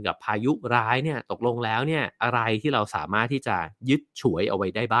ชิญกับพายุร้ายเนี่ยตกลงแล้วเนี่ยอะไรที่เราสามารถที่จะยึดฉวยเอาไว้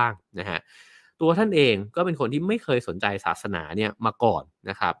ได้บ้างนะฮะ ตัวท่านเองก็เป็นคนที่ไม่เคยสนใจศาสนาเนี่ยมาก่อน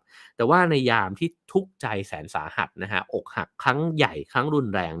นะครับแต่ว่าในยามที่ทุกข์ใจแสนสาหัสนะฮะอกหักครั้งใหญ่ครั้งรุน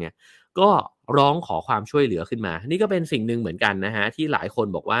แรงเนี่ยก็ร้องขอความช่วยเหลือขึ้นมานี่ก็เป็นสิ่งหนึ่งเหมือนกันนะฮะที่หลายคน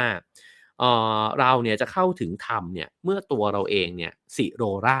บอกว่าเราเนี่ยจะเข้าถึงธรรมเนี่ยเมื่อตัวเราเองเนี่ยสิโร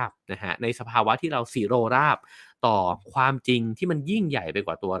ราบนะฮะในสภาวะที่เราสิโรราบต่อความจริงที่มันยิ่งใหญ่ไปก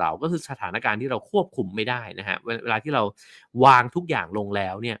ว่าตัวเราก็คือสถานการณ์ที่เราควบคุมไม่ได้นะฮะเวลาที่เราวางทุกอย่างลงแล้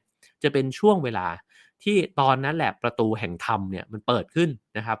วเนี่ย จะเป็นช่วงเวลาที่ตอนนั้นแหละประตูแห่งธรรมเนี่ยมันเปิดขึ้น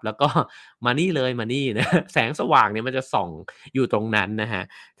นะครับแล้วก็มานี่เลยมานี่นะแสงสว่างเนี่ยมันจะส่องอยู่ตรงนั้นนะฮะ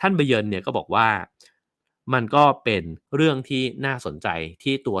ท่านเบเยิร์นเนี่ยก็บอกว่ามันก็เป็นเรื่องที่น่าสนใจ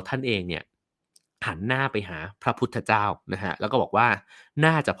ที่ตัวท่านเองเนี่ยหันหน้าไปหาพระพุทธเจ้านะฮะแล้วก็บอกว่า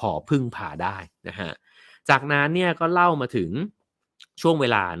น่าจะพอพึ่งพาได้นะฮะจากนั้นเนี่ยก็เล่ามาถึงช่วงเว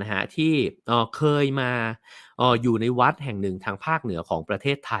ลานะฮะที่เคยมาอยู่ในวัดแห่งหนึ่งทางภาคเหนือของประเท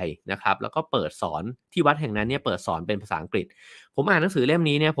ศไทยนะครับแล้วก็เปิดสอนที่วัดแห่งนั้นเนี่ยเปิดสอนเป็นภาษาอังกฤษผมอ่านหนังสือเล่ม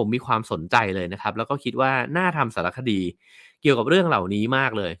นี้เนี่ยผมมีความสนใจเลยนะครับแล้วก็คิดว่าน่าทำสารคดีเกี่ยวกับเรื่องเหล่านี้มา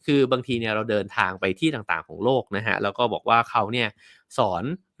กเลยคือบางทีเนี่ยเราเดินทางไปที่ต่างๆของโลกนะฮะแล้วก็บอกว่าเขาเนี่ยสอน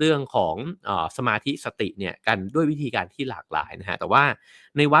เรื่องของสมาธิสติเนี่ยกันด้วยวิธีการที่หลากหลายนะฮะแต่ว่า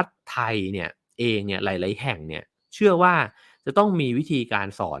ในวัดไทยเนี่ยเองเนี่ยหลายๆแห่งเนี่ยเชื่อว่าจะต้องมีวิธีการ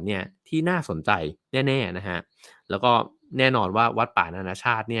สอนเนี่ยที่น่าสนใจแน่ๆนะฮะแล้วก็ แน่นอนว่าวัดป่านานาช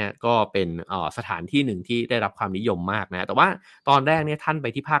าติเนี่ยก็เป็นสถานที่หนึ่งที่ได้รับความนิยมมากนะแต่ว่าตอนแรกเนี่ยท่านไป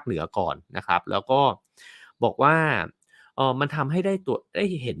ที่ภาคเหนือก่อนนะครับแล้วก็บอกว่ามันทำให้ได้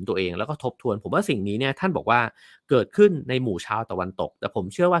เห็นตัวเองแล้วก็ทบทวนผมว่าสิ่งนี้เนี่ยท่านบอกว่าเกิดขึ้นในหมู่ชาวตะวันตกแต่ผม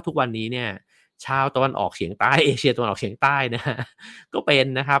เชื่อว่าทุกวันนี้เนี่ยชาวตะวันออกเฉียงใต้เอเชียตะวันออกเฉียงใต้นะก็เป็น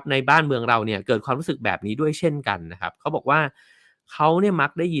นะครับในบ้านเมืองเราเนี่ยเกิดความรู้สึกแบบนี้ด้วยเช่นกันนะครับเขาบอกว่าเขาเนี่ยมั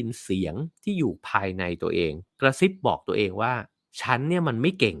กได้ยินเสียงที่อยู่ภายในตัวเองกระซิบบอกตัวเองว่าฉันเนี่ยมันไ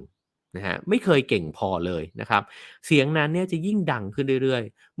ม่เก่งนะฮะไม่เคยเก่งพอเลยนะครับเสียงนั้นเนี่ยจะยิ่งดังขึ้นเรื่อย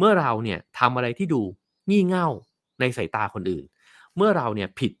ๆเมื่อเราเนี่ยทำอะไรที่ดูงี่เง่าในสายตาคนอื่นเมื่อเราเนี่ย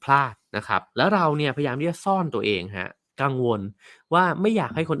ผิดพลาดนะครับแล้วเราเนี่ยพยายามที่จะซ่อนตัวเองฮะกังวลว่าไม่อยา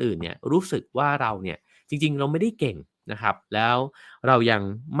กให้คนอื่นเนี่ยรู้สึกว่าเราเนี่ยจริงๆเราไม่ได้เก่งนะครับแล้วเรายัง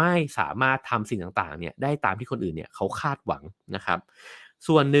ไม่สามารถทำสิ่งต่างๆเนี่ยได้ตามที่คนอื่นเนี่ยเขาคาดหวังนะครับ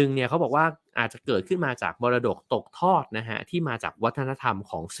ส่วนหนึ่งเนี่ยเขาบอกว่าอาจจะเกิดขึ้นมาจากมรดกตกทอดนะฮะที่มาจากวัฒนธรรม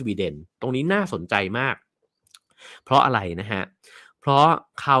ของสวีเดนตรงนี้น่าสนใจมากเพราะอะไรนะฮะเพราะ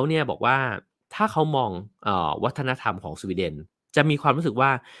เขาเนี่ยบอกว่าถ้าเขามองวัฒนธรรมของสวีเดนจะมีความรู้สึกว่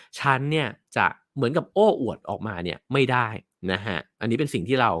าฉันเนี่ยจะเหมือนกับโอ้อวดออกมาเนี่ยไม่ได้นะฮะอันนี้เป็นสิ่ง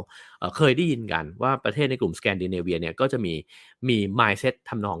ที่เราเคยได้ยินกันว่าประเทศในกลุ่มสแกนดิเนเวียเนี่ยก็จะมี mindset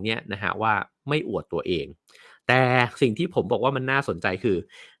ทำนองเนี้ยนะฮะว่าไม่อวดตัวเองแต่สิ่งที่ผมบอกว่ามันน่าสนใจคือ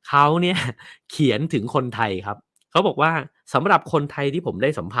เขาเนี่ยเขียนถึงคนไทยครับเขาบอกว่าสำหรับคนไทยที่ผมได้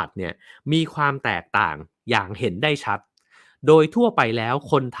สัมผัสเนี่ยมีความแตกต่างอย่างเห็นได้ชัดโดยทั่วไปแล้ว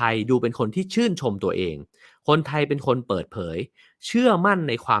คนไทยดูเป็นคนที่ชื่นชมตัวเองคนไทยเป็นคนเปิดเผยเชื่อมั่น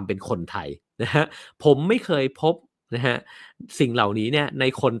ในความเป็นคนไทยนะฮะผมไม่เคยพบนะฮะสิ่งเหล่านี้เนี่ยใน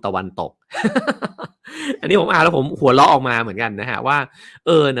คนตะวันตก อันนี้ผมอ่านแล้วผมหัวเราะออกมาเหมือนกันนะฮะว่า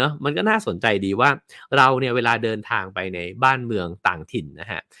เนอะมันก็น่าสนใจดีว่าเราเนี่ยเวลาเดินทางไปในบ้านเมืองต่างถิ่นนะ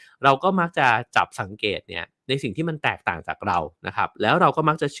ฮะเราก็มักจะจับสังเกตเนี่ยในสิ่งที่มันแตกต่างจากเรานะครับแล้วเราก็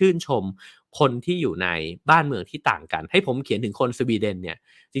มักจะชื่นชมคนที่อยู่ในบ้านเมืองที่ต่างกันให้ผมเขียนถึงคนสวีเดนเนี่ย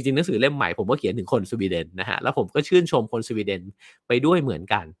จริงๆหนังสือเล่มใหม่ผมก็เขียนถึงคนสวีเดนนะฮะแล้วผมก็ชื่นชมคนสวีเดนไปด้วยเหมือน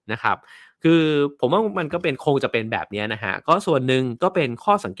กันนะครับ คือผมว่ามันก็เป็นคงจะเป็นแบบนี้นะฮะก็ส่วนหนึ่งก็เป็น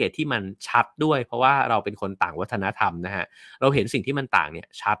ข้อสังเกตที่มันชัดด้วยเพราะว่าเราเป็นคนต่างวัฒนธรรมนะฮะเราเห็นสิ่งที่มันต่างเนี่ย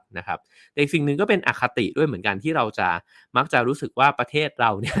ชัดนะครับแต่อีกสิ่งหนึ่งก็เป็นอคติด้วยเหมือนกันที่เราจะมักจะรู้สึกว่าประเทศเร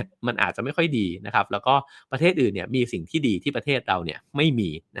าเนี่ยมันอาจจะไม่ค่อยดีนะครับแล้วก็ประเทศอื่นเนี่ยมีสิ่งที่ดีที่ประเทศเราเนี่ยไม่มี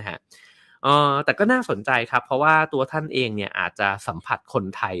นะฮะแต่ก็น่าสนใจครับเพราะว่าตัวท่านเองเนี่ยอาจจะสัมผัสคน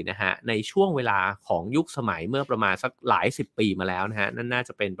ไทยนะฮะในช่วงเวลาของยุคสมัยเมื่อประมาณสักหลายสิบปีมาแล้วนะฮะนั่นน่าจ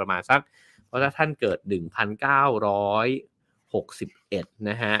ะเป็นประมาณสัก เพราะถ้าท่านเกิด1961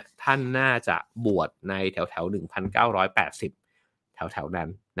นะฮะท่านน่าจะบวชในแถวๆ1980แถวๆนั้น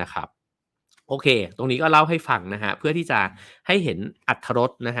นะครับโอเคตรงนี้ก็เล่าให้ฟังนะฮะเพื่อที่จะให้เห็นอรรถร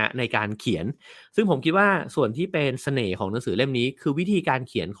สนะฮะในการเขียนซึ่งผมคิดว่าส่วนที่เป็นเสน่ห์ของหนังสือเล่มนี้คือวิธีการ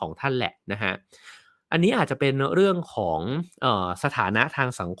เขียนของท่านแหละนะฮะอันนี้อาจจะเป็นเรื่องของสถานะทาง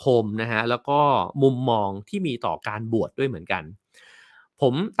สังคมนะฮะแล้วก็มุมมองที่มีต่อการบวชด้วยเหมือนกัน ผ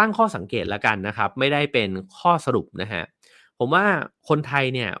มตั้งข้อสังเกตแล้วกันนะครับไม่ได้เป็นข้อสรุปนะฮะผมว่าคนไทย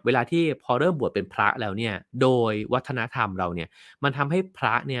เนี่ยเวลาที่พอเริ่มบวชเป็นพระแล้วเนี่ยโดยวัฒนธรรมเราเนี่ยมันทำให้พร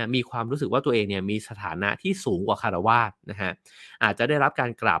ะเนี่ยมีความรู้สึกว่าตัวเองเนี่ยมีสถานะที่สูงกว่าฆราวาสนะฮะอาจจะได้รับกา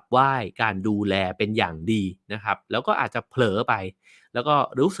รกราบไหว้การดูแลเป็นอย่างดีนะครับแล้วก็อาจจะเผลอไปแล้วก็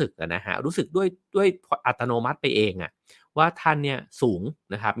รู้สึกนะฮะรู้สึกด้วยอัตโนมัติไปเองอะว่าท่านเนี่ยสูง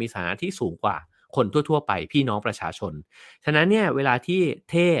นะครับมีสถานะที่สูงกว่าคนทั่วๆไปพี่น้องประชาชน ฉะนั้นเนี่ยเวลาที่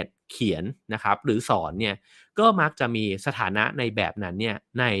เทศเขียนนะครับหรือสอนเนี่ยก็มักจะมีสถานะในแบบนั้นเนี่ย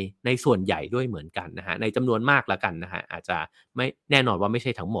ในส่วนใหญ่ด้วยเหมือนกันนะฮะในจำนวนมากแล้วกันนะฮะอาจจะไม่แน่นอนว่าไม่ใ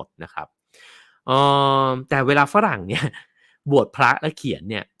ช่ทั้งหมดนะครับแต่เวลาฝรั่งเนี่ยบวชพระและเขียน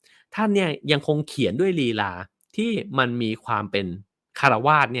เนี่ยท่านเนี่ยยังคงเขียนด้วยลีลาที่มันมีความเป็นคารว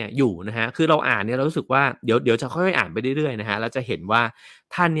าสเนี่ยอยู่นะฮะคือเราอ่านเนี่ยเรารู้สึกว่าเดี๋ยวจะค่อยๆอ่านไปเรื่อยๆนะฮะแล้วจะเห็นว่า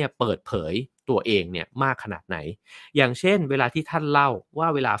ท่านเนี่ยเปิดเผยตัวเองเนี่ยมากขนาดไหน อย่างเช่นเวลาที่ท่านเล่าว่า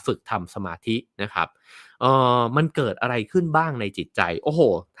เวลาฝึกทำสมาธินะครับมันเกิดอะไรขึ้นบ้างในจิตใจโอ้โฮ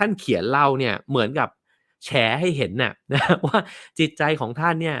ท่านเขียนเล่าเนี่ยเหมือนกับแฉให้เห็นน่ะนะว่าจิตใจของท่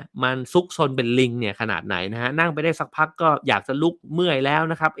านเนี่ยมันซุกซนเป็นลิงเนี่ยขนาดไหนนะฮะนั่งไปได้สักพักก็อยากจะลุกเมื่อยแล้ว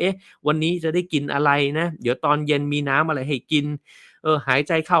นะครับเอ๊ะวันนี้จะได้กินอะไรนะเดี๋ยวตอนเย็นมีน้ำอะไรให้กินหายใ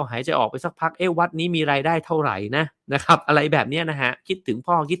จเข้าหายใจออกไปสักพักเอ๊ะวัดนี้มีรายได้เท่าไรนะครับอะไรแบบเนี้ยนะครับคิดถึง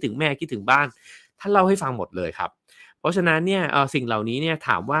พ่อคิดถึงแม่คิดถึงบ้านท่านเล่าให้ฟังหมดเลยครับ เพราะฉะนั้นเนี่ยสิ่งเหล่านี้เนี่ยถ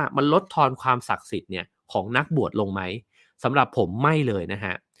ามว่ามันลดทอนความศักดิ์สิทธิ์เนี่ยของนักบวชลงไหมสำหรับผมไม่เลยนะฮ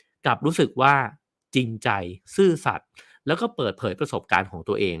ะกลับรู้สึกว่าจริงใจซื่อสัตย์แล้วก็เปิดเผยประสบการณ์ของ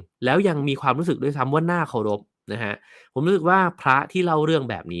ตัวเองแล้วยังมีความรู้สึกด้วยซ้ำว่าน่าเคารพนะฮะผมรู้สึกว่าพระที่เล่าเรื่อง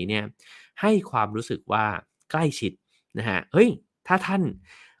แบบนี้เนี่ยให้ความรู้สึกว่าใกล้ชิด นะฮะเฮ้ยถ้าท่าน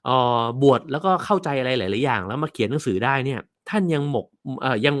บวชแล้วก็เข้าใจอะไรหลายๆอย่างแล้วมาเขียนหนังสือได้เนี่ยท่านยัง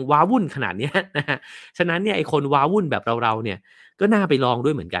ยังว้าวุ่นขนาดเนี้ยนะฮะฉะนั้นเนี่ยไอ้คนว้าวุ่นแบบเราๆเนี่ยก็น่าไปลองด้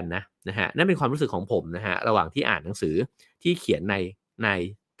วยเหมือนกันนะฮะนั่นเป็นความรู้สึกของผมนะฮะระหว่างที่อ่านหนังสือที่เขียนใน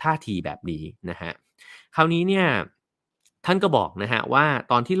ท่าทีแบบนี้นะฮะคราวนี้เนี่ยท่านก็บอกนะฮะว่า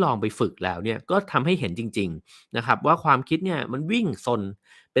ตอนที่ลองไปฝึกแล้วเนี่ยก็ทำให้เห็นจริงๆนะครับว่าความคิดเนี่ยมันวิ่งซน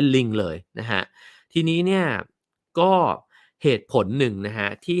เป็นลิงเลยนะฮะทีนี้เนี่ยก็เหตุผลหนึ่งนะฮะ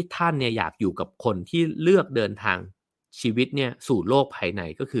ที่ท่านเนี่ยอยากอยู่กับคนที่เลือกเดินทางชีวิตเนี่ยสู่โลกภายใน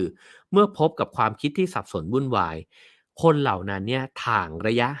ก็คือเมื่อพบกับความคิดที่สับสนวุ่นวายคนเหล่านั้นเนี่ยถ่างร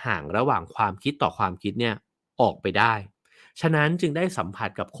ะยะห่างระหว่างความคิดต่อความคิดเนี่ยออกไปได้ฉะนั้นจึงได้สัมผัส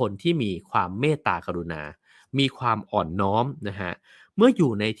กับคนที่มีความเมตตากรุณามีความอ่อนน้อมนะฮะเมื่ออ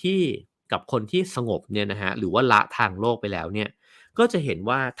ยู่ในที่กับคนที่สงบเนี่ยนะฮะหรือว่าละทางโลกไปแล้วเนี่ยก็จะเห็น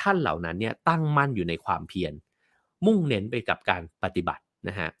ว่าท่านเหล่านั้นเนี่ยตั้งมั่นอยู่ในความเพียรมุ่งเน้นไปกับการปฏิบัติน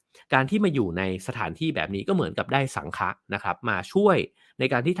ะฮะการที่มาอยู่ในสถานที่แบบนี้ก็เหมือนกับได้สังฆะนะครับมาช่วยใน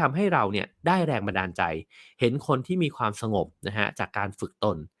การที่ทำให้เราเนี่ยได้แรงบันดาลใจเห็นคนที่มีความสงบนะฮะจากการฝึกต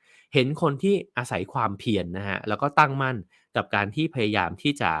นเห็นคนที่อาศัยความเพียรนะฮะแล้วก็ตั้งมั่นกับการที่พยายาม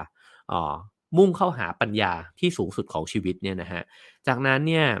ที่จะเอ่อมุ่งเข้าหาปัญญาที่สูงสุดของชีวิตเนี่ยนะฮะจากนั้น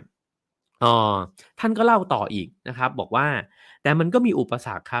เนี่ยเอ่อท่านก็เล่าต่ออีกนะครับบอกว่าแต่มันก็มีอุปส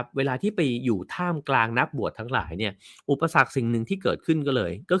รรคครับเวลาที่ไปอยู่ท่ามกลางนักบวชทั้งหลายเนี่ยอุปสรรคสิ่งหนึ่งที่เกิดขึ้น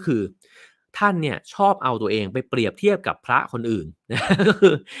ก็คือท่านเนี่ยชอบเอาตัวเองไปเปรียบเทียบกับพระคนอื่นนะก็คื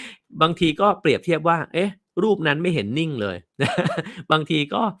อบางทีก็เปรียบเทียบว่าเอ๊ะรูปนั้นไม่เห็นนิ่งเลยบางที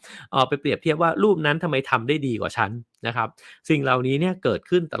ก็ไปเปรียบเทียบว่ารูปนั้นทำไมทำได้ดีกว่าฉันนะครับสิ่งเหล่านี้เนี่ยเกิด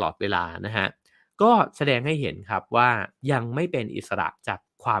ขึ้นตลอดเวลานะฮะก็แสดงให้เห็นครับว่ายังไม่เป็นอิสระจาก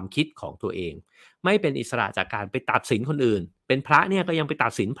ความคิดของตัวเองไม่เป็นอิสระจากการไปตัดสินคนอื่นเป็นพระเนี่ยก็ยังไปตั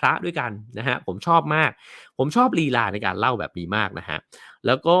ดสินพระด้วยกันนะฮะผมชอบมากผมชอบลีลาในการเล่าแบบนี้มากนะฮะแ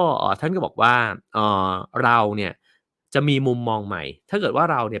ล้วก็ท่านก็บอกว่าเราเนี่ยจะมีมุมมองใหม่ถ้าเกิดว่า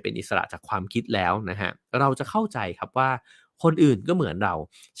เราเนี่ยเป็นอิสระจากความคิดแล้วนะฮะเราจะเข้าใจครับว่าคนอื่นก็เหมือนเรา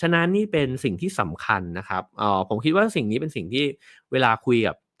ฉะนั้นนี่เป็นสิ่งที่สำคัญนะครับผมคิดว่าสิ่งนี้เป็นสิ่งที่เวลาคุย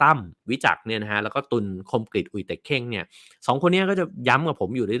กับตั้มวิจักรเนี่ยนะฮะแล้วก็ตุลคมกฤษอุยเต็กเข่งเนี่ยสองคนนี้ก็จะย้ำกับผม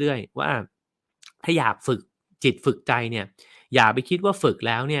อยู่เรื่อยๆว่าถ้าอยากฝึกจิตฝึกใจเนี่ยอย่าไปคิดว่าฝึกแ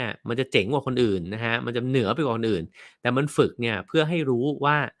ล้วเนี่ยมันจะเจ๋งกว่าคนอื่นนะฮะมันจะเหนือไปกว่าคนอื่นแต่มันฝึกเนี่ยเพื่อให้รู้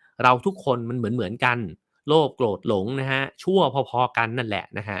ว่าเราทุกคนมันเหมือนกันโลภโกรธหลงนะฮะชั่วพอๆกันนั่นแหละ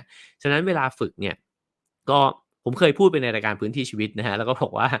นะฮะฉะนั้นเวลาฝึกเนี่ยก็ผมเคยพูดไปในรายการพื้นที่ชีวิตนะฮะแล้วก็บอ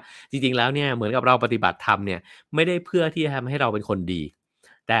กว่าจริงๆแล้วเนี่ยเหมือนกับเราปฏิบัติธรรมเนี่ยไม่ได้เพื่อที่จะทำให้เราเป็นคนดี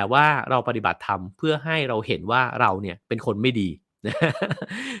แต่ว่าเราปฏิบัติธรรมเพื่อให้เราเห็นว่าเราเนี่ยเป็นคนไม่ดีนะ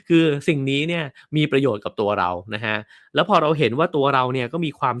คือสิ่งนี้เนี่ยมีประโยชน์กับตัวเรานะฮะแล้วพอเราเห็นว่าตัวเราเนี่ยก็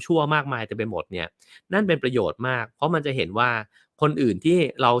มีความชั่วมากมายเต็มไปหมดเนี่ยนั่นเป็นประโยชน์มากเพราะมันจะเห็นว่าคนอื่นที่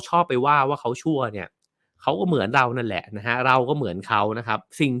เราชอบไปว่าเขาชั่วเนี่ยเขาก็เหมือนเรานั่นแหละนะฮะเราก็เหมือนเขานะครับ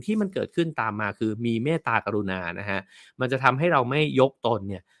สิ่งที่มันเกิดขึ้นตามมาคือมีเมตตากรุณานะฮะมันจะทำให้เราไม่ยกตน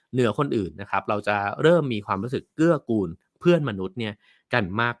เนี่ยเหนือคนอื่นนะครับเราจะเริ่มมีความรู้สึกเกื้อกูลเพื่อนมนุษย์เนี่ยกัน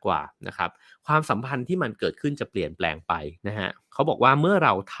มากกว่านะครับความสัมพันธ์ที่มันเกิดขึ้นจะเปลี่ยนแปลงไปนะฮะเขาบอกว่าเมื่อเร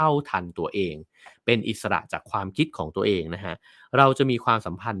าเท่าทันตัวเองเป็นอิสระจากความคิดของตัวเองนะฮะเราจะมีความ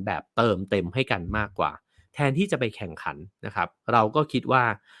สัมพันธ์แบบเติมเต็มให้กันมากกว่าแทนที่จะไปแข่งขันนะครับเราก็คิดว่า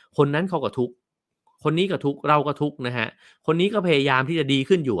คนนั้นเขาก็ทุกข์คนนี้ก็ทุกข์เราก็ทุกข์นะฮะคนนี้ก็พยายามที่จะดี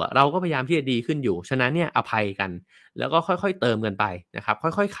ขึ้นอยู่อะเราก็พยายามที่จะดีขึ้นอยู่ฉะนั้นเนี่ยอภัยกันแล้วก็ค่อยๆเติมกันไปนะครับ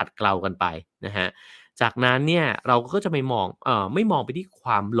ค่อยๆขัดเกลากันไปนะฮะจากนั้นเนี่ยเราก็จะไม่มองไปที่คว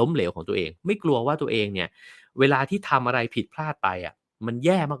ามล้มเหลวของตัวเองไม่กลัวว่าตัวเองเนี่ยเวลาที่ทำอะไรผิดพลาดไปอะมันแ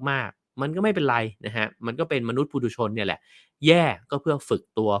ย่มากๆมันก็ไม่เป็นไรนะฮะมันก็เป็นมนุษย์ปุถุชนเนี่ยแหละแย่ก็เพื่อฝึก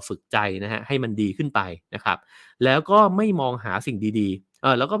ตัวฝึกใจนะฮะให้มันดีขึ้นไปนะครับแล้วก็ไม่มองหาสิ่งดี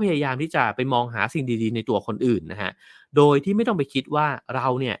ๆแล้วก็พยายามที่จะไปมองหาสิ่งดีๆในตัวคนอื่นนะฮะโดยที่ไม่ต้องไปคิดว่าเรา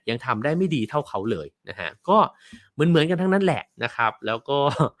เนี่ยยังทำได้ไม่ดีเท่าเขาเลยนะฮะก็เหมือนกันทั้งนั้นแหละนะครับแล้วก็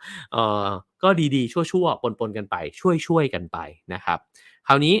เอ่อก็ดีๆชั่วๆปนๆกันไปช่วยๆกันไปนะครับค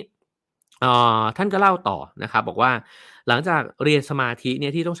ราวนี้ท่านก็เล่าต่อนะครับบอกว่าหลังจากเรียนสมาธิเนี่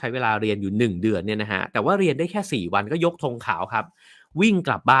ยที่ต้องใช้เวลาเรียนอยู่1เดือนเนี่ยนะฮะแต่ว่าเรียนได้แค่4วันก็ยกธงขาวครับวิ่งก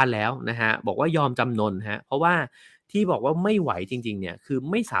ลับบ้านแล้วนะฮะบอกว่ายอมจำนนฮะเพราะว่าที่บอกว่าไม่ไหวจริงๆเนี่ยคือ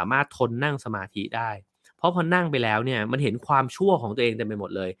ไม่สามารถทนนั่งสมาธิได้เพราะพอนั่งไปแล้วเนี่ยมันเห็นความชั่วของตัวเองเต็มไปหมด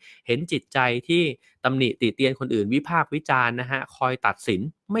เลยเห็นจิตใจที่ตำหนิติเตียนคนอื่นวิพากษ์วิจารณ์นะฮะคอยตัดสิน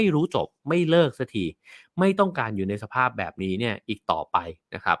ไม่รู้จบไม่เลิกสักทีไม่ต้องการอยู่ในสภาพแบบนี้เนี่ยอีกต่อไป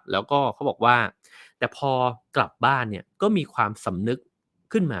นะครับแล้วก็เขาบอกว่าแต่พอกลับบ้านเนี่ยก็มีความสำนึก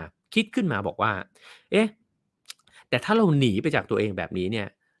ขึ้นมาคิดขึ้นมาบอกว่าเอ๊ะแต่ถ้าเราหนีไปจากตัวเองแบบนี้เนี่ย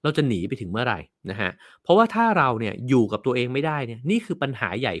เราจะหนีไปถึงเมื่อไหร่นะฮะเพราะว่าถ้าเราเนี่ยอยู่กับตัวเองไม่ได้เนี่ยนี่คือปัญหา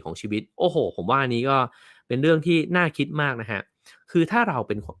ใหญ่ของชีวิตโอ้โฮผมว่าอันนี้ก็เป็นเรื่องที่น่าคิดมากนะครับคือถ้าเราเ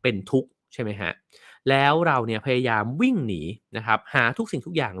ป็นทุกข์ใช่ไหมครับแล้วเราเนี่ยพยายามวิ่งหนีนะครับหาทุกสิ่ง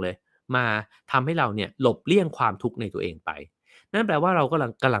ทุกอย่างเลยมาทำให้เราเนี่ยหลบเลี่ยงความทุกข์ในตัวเองไปนั่นแปลว่าเราก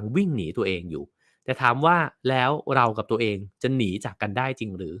ำลังวิ่งหนีตัวเองอยู่แต่ถามว่าแล้วเรากับตัวเองจะหนีจากกันได้จริ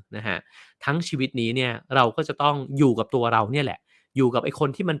งหรือนะฮะทั้งชีวิตนี้เนี่ยเราก็จะต้องอยู่กับตัวเราเนี่ยแหละอยู่กับไอ้คน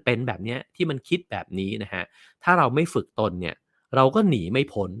ที่มันเป็นแบบเนี้ยที่มันคิดแบบนี้นะฮะถ้าเราไม่ฝึกตนเนี่ยเราก็หนีไม่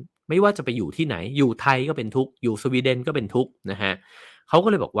พ้นไม่ว่าจะไปอยู่ที่ไหนอยู่ไทยก็เป็นทุกข์อยู่สวีเดนก็เป็นทุกข์นะฮะเขาก็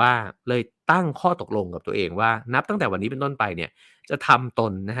เลยบอกว่าเลยตั้งข้อตกลงกับตัวเองว่านับตั้งแต่วันนี้เป็นต้นไปเนี่ยจะทำต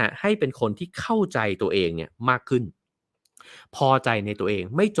นนะฮะให้เป็นคนที่เข้าใจตัวเองเนี่ยมากขึ้นพอใจในตัวเอง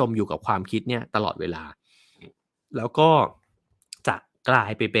ไม่จมอยู่กับความคิดเนี่ยตลอดเวลาแล้วก็จะกลา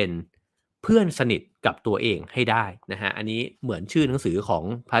ยไปเป็นเพื่อนสนิทกับตัวเองให้ได้นะฮะอันนี้เหมือนชื่อหนังสือของ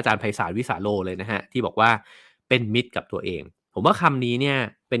พระอาจารย์ไพศาลวิสาโลเลยนะฮะที่บอกว่าเป็นมิตรกับตัวเองผมว่าคำนี้เนี่ย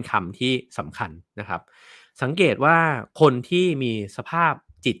เป็นคำที่สำคัญนะครับสังเกตว่าคนที่มีสภาพ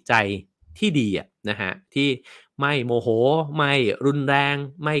จิตใจที่ดีอะนะฮะที่ไม่โมโหไม่รุนแรง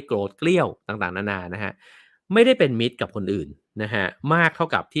ไม่โกรธเกลี้ยวต่างๆนานานะฮะไม่ได้เป็นมิตรกับคนอื่นนะฮะมากเท่า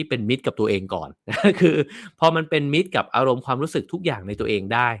กับที่เป็นมิตรกับตัวเองก่อน คือพอมันเป็นมิตรกับอารมณ์ความรู้สึกทุกอย่างในตัวเอง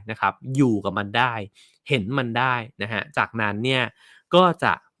ได้นะครับอยู่กับมันได้เห็นมันได้นะฮะจากนั้นเนี่ยก็จ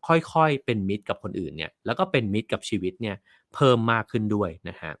ะค่อยๆเป็นมิตรกับคนอื่นเนี่ยแล้วก็เป็นมิตรกับชีวิตเนี่ยเพิ่มมากขึ้นด้วย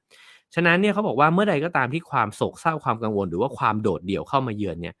นะฮะฉะนั้นเนี่ยเขาบอกว่าเมื่อใดก็ตามที่ความโศกเศร้าความกังวลหรือว่าความโดดเดี่ยวเข้ามาเยื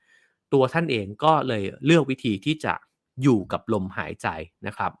อนเนี่ยตัวท่านเองก็เลยเลือกวิธีที่จะอยู่กับลมหายใจน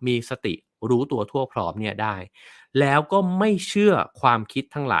ะครับมีสติรู้ตัวทั่วพร้อมเนี่ยได้ แล้วก็ไม่เชื่อความคิด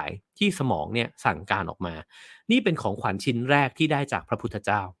ทั้งหลายที่สมองเนี่ยสั่งการออกมา นี่เป็นของขวัญชิ้นแรกที่ได้จากพระพุทธเ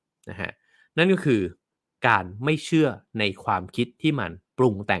จ้านะฮะนั่นก็คือการไม่เชื่อในความคิดที่มันปรุ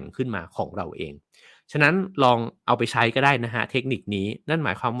งแต่งขึ้นมาของเราเอง ฉะนั้นลองเอาไปใช้ก็ได้นะฮะเทคนิคนี้นั่นหม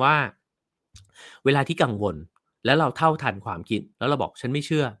ายความว่าเวลาที่กังวลแล้วเราเท่าทันความคิดแล้วเราบอกฉันไม่เ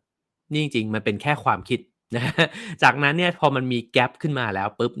ชื่อนี่จริงๆมันเป็นแค่ความคิดนะจากนั้นเนี่ยพอมันมีแกปขึ้นมาแล้ว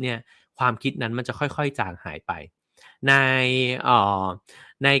ปุ๊บเนี่ยความคิดนั้นมันจะค่อยๆจางหายไปในเอ่อ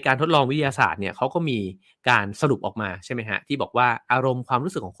ในการทดลองวิทยาศาสตร์เนี่ยเขาก็มีการสรุปออกมาใช่ไหมฮะที่บอกว่าอารมณ์ความ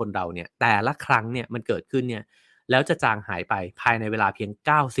รู้สึกของคนเราเนี่ยแต่ละครั้งเนี่ยมันเกิดขึ้นเนี่ยแล้วจะจางหายไปภายในเวลาเพียง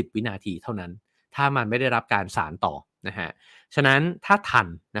90วินาทีเท่านั้น ถ้ามันไม่ได้รับการสานต่อนะฮะฉะนั้นถ้าทัน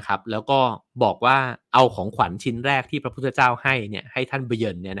นะครับแล้วก็บอกว่าเอาของขวัญชิ้นแรกที่พระพุทธเจ้าให้เนี่ยให้ท่านเบเ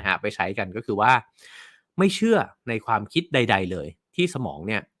ยินเนี่ยนะฮะไปใช้กันก็คือว่าไม่เชื่อในความคิดใดๆเลยที่สมอง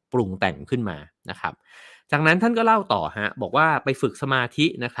เนี่ยปรุงแต่งขึ้นมานะครับจากนั้นท่านก็เล่าต่อฮะบอกว่าไปฝึกสมาธิ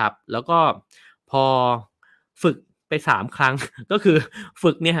นะครับแล้วก็พอฝึกไป3ครั้งก็คือ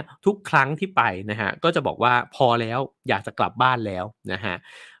ฝึกเนี่ยทุกครั้งที่ไปนะฮะก็จะบอกว่าพอแล้วอยากจะกลับบ้านแล้วนะฮะ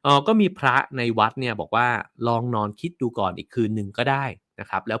ก็มีพระในวัดเนี่ยบอกว่าลองนอนคิดดูก่อนอีกคืนหนึ่งก็ได้นะ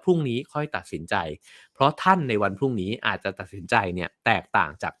ครับแล้วพรุ่งนี้ค่อยตัดสินใจเพราะท่านในวันพรุ่งนี้อาจจะตัดสินใจเนี่ยแตกต่า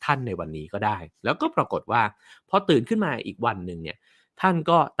งจากท่านในวันนี้ก็ได้แล้วก็ปรากฏว่าพอตื่นขึ้นมาอีกวันหนึ่งเนี่ยท่าน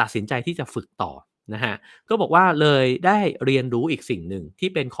ก็ตัดสินใจที่จะฝึกต่อนะฮะก็บอกว่าเลยได้เรียนรู้อีกสิ่งหนึ่งที่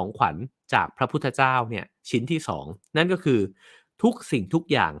เป็นของขวัญจากพระพุทธเจ้าเนี่ยชิ้นที่2นั่นก็คือทุกสิ่งทุก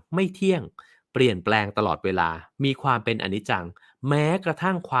อย่างไม่เที่ยงเปลี่ยนแปลงตลอดเวลามีความเป็นอนิจจัง แม้กระ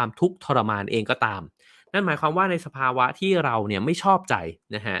ทั่งความทุกข์ทรมานเองก็ตามนั่นหมายความว่าในสภาวะที่เราเนี่ยไม่ชอบใจ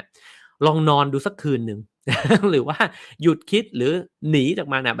นะฮะลองนอนดูสักคืนหนึ่ง หรือว่าหยุดคิดหรือหนีจาก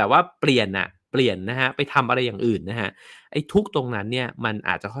มันนะแบบว่าเปลี่ยนนะฮะไปทำอะไรอย่างอื่นนะฮะไอ้ทุกข์ตรงนั้นเนี่ยมันอ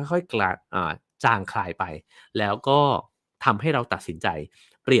าจจะค่อยๆจางคลายไปแล้วก็ทำให้เราตัดสินใจ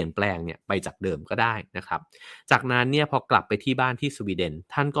เปลี่ยนแปลงเนี่ยไปจากเดิมก็ได้นะครับจากนั้นเนี่ยพอกลับไปที่บ้านที่สวีเดน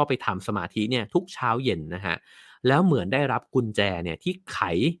ท่านก็ไปทำสมาธิเนี่ยทุกเช้าเย็นนะฮะ แล้วเหมือนได้รับกุญแจเนี่ยที่ไข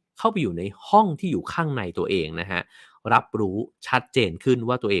เข้าไปอยู่ในห้องที่อยู่ข้างในตัวเองนะฮะรับรู้ชัดเจนขึ้น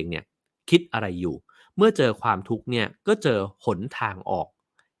ว่าตัวเองเนี่ยคิดอะไรอยู่เมื่อเจอความทุกข์เนี่ยก็เจอหนทางออก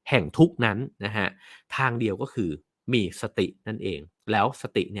แห่งทุกข์นั้นนะฮะทางเดียวก็คือมีสตินั่นเองแล้วส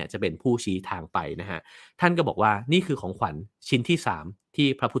ติเนี่ยจะเป็นผู้ชี้ทางไปนะฮะท่านก็บอกว่านี่คือของขวัญชิ้นที่3ที่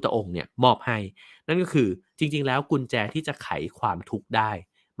พระพุทธองค์เนี่ยมอบให้นั่นก็คือจริงๆแล้วกุญแจที่จะไขความทุกข์ได้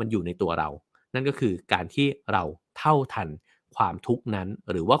มันอยู่ในตัวเรา นั่นก็คือการที่เราเท่าทันความทุกข์นั้น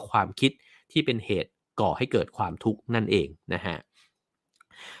หรือว่าความคิดที่เป็นเหตุก่อให้เกิดความทุกข์นั่นเองนะฮะ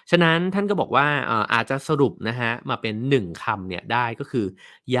ฉะนั้นท่านก็บอกว่าอาจจะสรุปนะฮะมาเป็น1คำเนี่ยได้ก็คือ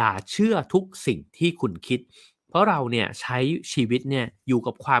อย่าเชื่อทุกสิ่งที่คุณคิดเพราะเราเนี่ยใช้ชีวิตเนี่ยอยู่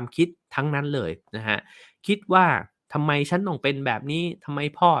กับความคิดทั้งนั้นเลยนะฮะคิดว่าทำไมฉันต้องเป็นแบบนี้ทำไม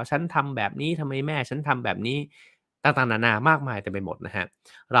พ่อฉันทำแบบนี้ทำไมแม่ฉันทำแบบนี้ ต่างๆนานามากมายเต็มไปหมดนะฮะ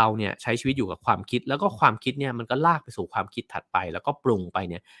เราเนี่ยใช้ชีวิตอยู่กับความคิดแล้วก็ความคิดเนี่ยมันก็ลากไปสู่ความคิดถัดไปแล้วก็ปรุงไป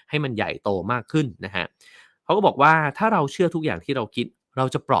เนี่ยให้มันใหญ่โตมากขึ้นนะฮะเขาก็บอกว่าถ้าเราเชื่อทุกอย่างที่เราคิดเรา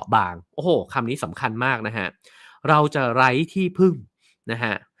จะเปราะบางโอ้โฮคำนี้สำคัญมากนะฮะเราจะไร้ที่พึ่งนะฮ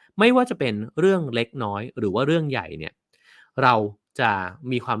ะไม่ว่าจะเป็นเรื่องเล็กน้อยหรือว่าเรื่องใหญ่เนี่ยเราจะ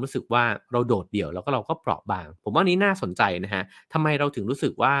มีความรู้สึกว่าเราโดดเดี่ยวแล้วก็เราก็เปราะบางผมว่านี้น่าสนใจนะฮะทำไมเราถึงรู้สึ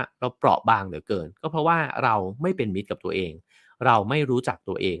กว่าเราเปราะบางเหลือเกินก็เพราะว่าเราไม่เป็นมิตรกับตัวเองเราไม่รู้จัก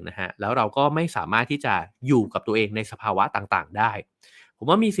ตัวเองนะฮะแล้วเราก็ไม่สามารถที่จะอยู่กับตัวเองในสภาวะต่างๆได้ผม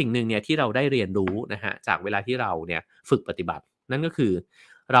ว่ามีสิ่งหนึ่งเนี่ยที่เราได้เรียนรู้นะฮะจากเวลาที่เราเนี่ยฝึกปฏิบัตินั่นก็คือ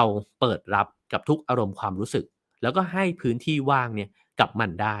เราเปิดรับกับทุกอารมณ์ความรู้สึกแล้วก็ให้พื้นที่ว่างเนี่ยกับมั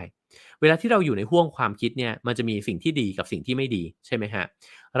นได้เวลาที่เราอยู่ในห้วงความคิดเนี่ยมันจะมีสิ่งที่ดีกับสิ่งที่ไม่ดีใช่ไหมฮะ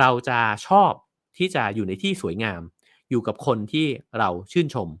เราจะชอบที่จะอยู่ในที่สวยงามอยู่กับคนที่เราชื่น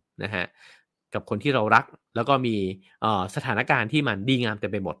ชมนะฮะกับคนที่เรารักแล้วก็มีสถานการณ์ที่มันดีงามเต็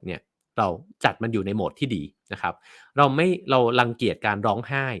มไปหมดเนี่ยเราจัดมันอยู่ในโหมดที่ดีนะครับเรารังเกียจการร้อง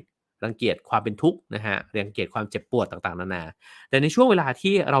ไห้รังเกียจความเป็นทุกข์นะฮะรังเกียจความเจ็บปวดต่างๆนานาแต่ในช่วงเวลา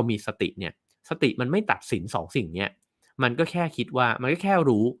ที่เรามีสติเนี่ยสติมันไม่ตัดสิน2สิ่งเนี้ยมันก็แค่คิดว่ามันก็แค่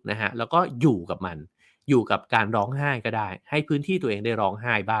รู้นะฮะแล้วก็อยู่กับมันอยู่กับการร้องไห้ก็ได้ให้พื้นที่ตัวเองได้ร้องไ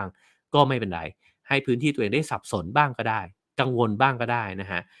ห้บ้างก็ไม่เป็นไรให้พื้นที่ตัวเองได้สับสนบ้างก็ได้กังวลบ้างก็ได้นะ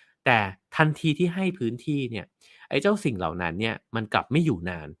ฮะแต่ทันทีที่ให้พื้นที่เนี่ยไอ้เจ้าสิ่งเหล่านั้นเนี่ยมันกลับไม่อยู่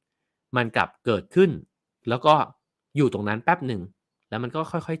นานมันกลับเกิดขึ้นแล้วก็อยู่ตรงนั้นแป๊บหนึ่งแล้วมันก็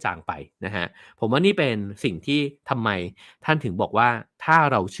ค่อยๆจางไปนะฮะผมว่านี่เป็นสิ่งที่ทำไมท่านถึงบอกว่าถ้า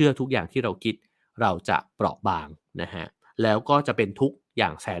เราเชื่อทุกอย่างที่เราคิดเราจะเปราะบางนะฮะแล้วก็จะเป็นทุกข์อย่า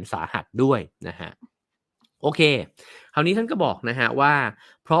งแสนสาหัสด้วยนะฮะโอเคคราวนี้ท่านก็บอกนะฮะว่า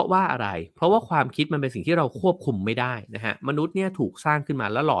เพราะว่าอะไรเพราะว่าความคิดมันเป็นสิ่งที่เราควบคุมไม่ได้นะฮะมนุษย์เนี่ยถูกสร้างขึ้นมา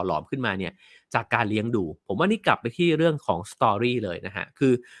แล้วหล่อหลอมขึ้นมาเนี่ยจากการเลี้ยงดูผมว่านี่กลับไปที่เรื่องของสตอรี่เลยนะฮะคื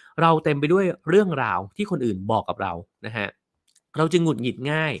อเราเต็มไปด้วยเรื่องราวที่คนอื่นบอกกับเรานะฮะเราจึงหงุดหงิด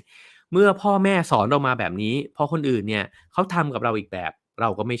ง่ายเมื่อพ่อแม่สอนเรามาแบบนี้พอคนอื่นเนี่ยเขาทำกับเราอีกแบบเรา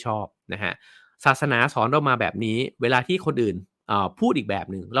ก็ไม่ชอบนะฮะศาสนาสอนเรามาแบบนี้เวลาที่คนอื่นพูดอีกแบบ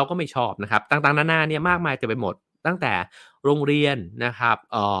หนึ่งเราก็ไม่ชอบนะครับต่างๆนานาเนี่ยมากมายเต็มไปหมดตั้งแต่โรงเรียนนะครับ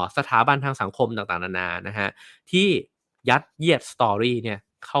สถาบันทางสังคมต่างๆนานานะฮะที่ยัดเยียดสตอรี่เนี่ย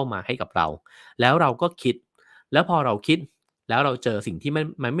เข้ามาให้กับเราแล้วเราก็คิดแล้วพอเราคิดแล้วเราเจอสิ่งที่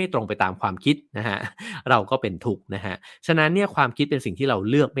มันไม่ตรงไปตามความคิดนะฮะเราก็เป็นทุกข์นะฮะฉะนั้นเนี่ยความคิดเป็นสิ่งที่เรา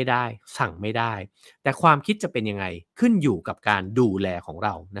เลือกไม่ได้สั่งไม่ได้แต่ความคิดจะเป็นยังไงขึ้นอยู่กับการดูแลของเร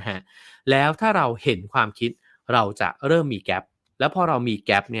านะฮะแล้วถ้าเราเห็นความคิดเราจะเริ่มมีแกปแล้วพอเรามีแ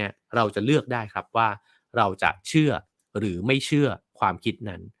กปเนี่ยเราจะเลือกได้ครับว่าเราจะเชื่อหรือไม่เชื่อความคิด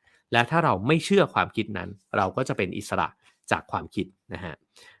นั้นและถ้าเราไม่เชื่อความคิดนั้นเราก็จะเป็นอิสระจากความคิดนะฮะ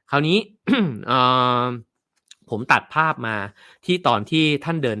คราวนี้ ผมตัดภาพมาที่ตอนที่ท่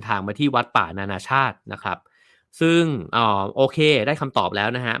านเดินทางมาที่วัดป่านานาชาตินะครับซึ่งโอเคได้คำตอบแล้ว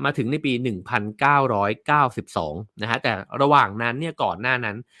นะฮะมาถึงในปี1992นะฮะแต่ระหว่างนั้นเนี่ยก่อนหน้า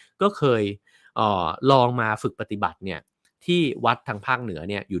นั้นก็เคยลองมาฝึกปฏิบัติเนี่ยที่วัดทางภาคเหนือ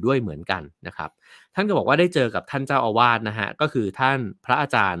เนี่ยอยู่ด้วยเหมือนกันนะครับท่านก็บอกว่าได้เจอกับท่านเจ้าอาวาสนะฮะก็คือท่านพระอา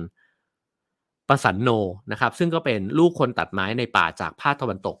จารย์ประสันโนนะครับซึ่งก็เป็นลูกคนตัดไม้ในป่าจากภาคตะ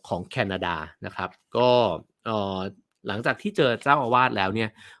วันตกของแคนาดานะครับก็หลังจากที่เจอเจ้าอาวาสแล้วเนี่ย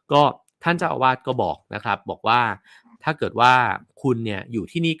ก็ท่านเจ้าอาวาสก็บอกนะครับบอกว่าถ้าเกิดว่าคุณเนี่ยอยู่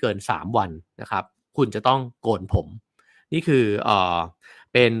ที่นี่เกิน3วันนะครับคุณจะต้องโกนผมนี่คือ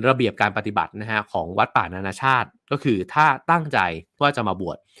เป็นระเบียบการปฏิบัตินะฮะของวัดป่านานาชาติก็คือถ้าตั้งใจว่าจะมาบ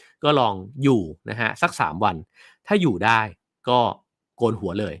วชก็ลองอยู่นะฮะสัก3วันถ้าอยู่ได้ก็โกนหั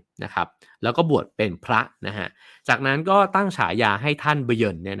วเลยนะครับแล้วก็บวชเป็นพระนะฮะจากนั้นก็ตั้งฉายาให้ท่านเบเยิ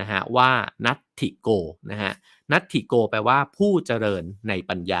นเนี่ยนะฮะว่านัตถิโกนะฮะนัตถิโกแปลว่าผู้เจริญใน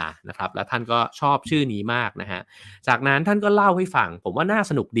ปัญญานะครับและท่านก็ชอบชื่อนี้มากนะฮะจากนั้นท่านก็เล่าให้ฟังผมว่าน่า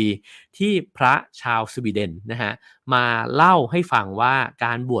สนุกดีที่พระชาวสวีเดนนะฮะมาเล่าให้ฟังว่าก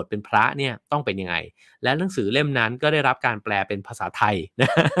ารบวชเป็นพระเนี่ยต้องเป็นยังไงและหนังสือเล่มนั้นก็ได้รับการแปลเป็นภาษาไทยน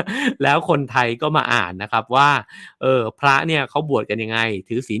ะแล้วคนไทยก็มาอ่านนะครับว่าพระเนี่ยเขาบวชกันยังไง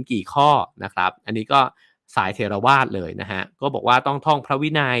ถือศีลกี่ข้อนะครับอันนี้ก็สายเถรวาทเลยนะฮะก็บอกว่าต้องท่องพระวิ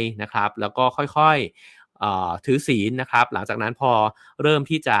นัยนะครับแล้วก็ค่อยๆถือศีลนะครับหลังจากนั้นพอเริ่ม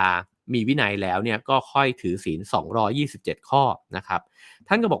ที่จะมีวินัยแล้วเนี่ยก็ค่อยถือศีล227ข้อนะครับ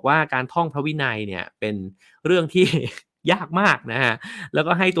ท่านก็บอกว่าการท่องพระวินัยเนี่ยเป็นเรื่องที่ ยากมากนะฮะแล้ว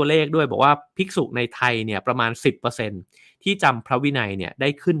ก็ให้ตัวเลขด้วยบอกว่าภิกษุในไทยเนี่ยประมาณ 10% ที่จำพระวินัยเนี่ยได้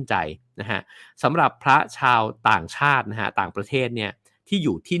ขึ้นใจนะฮะสำหรับพระชาวต่างชาตินะฮะต่างประเทศเนี่ยที่อ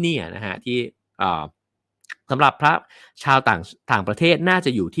ยู่ที่นี่นะฮะที่ สำหรับพระชาวต่างประเทศน่าจ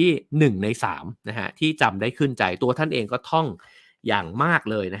ะอยู่ที่1ใน3นะฮะที่จำได้ขึ้นใจตัวท่านเองก็ท่องอย่างมาก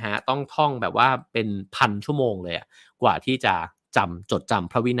เลยนะฮะต้องท่องแบบว่าเป็น1,000 ชั่วโมงเลยกว่าที่จะจดจ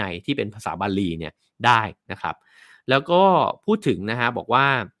ำพระวินัยที่เป็นภาษาบาลีเนี่ยได้นะครับแล้วก็พูดถึงนะฮะบอกว่า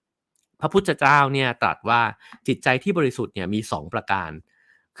พระพุทธเจ้าเนี่ยตรัสว่าจิตใจที่บริสุทธิ์เนี่ยมี2ประการ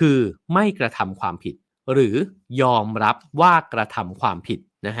คือไม่กระทำความผิดหรือยอมรับว่ากระทำความผิด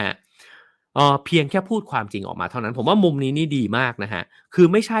นะฮะเพียงแค่พูดความจริงออกมาเท่านั้นผมว่ามุมนี้นี่ดีมากนะฮะคือ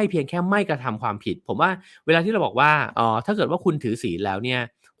ไม่ใช่เพียงแค่ไม่กระทำความผิดผมว่าเวลาที่เราบอกว่าถ้าเกิดว่าคุณถือศีลแล้วเนี่ย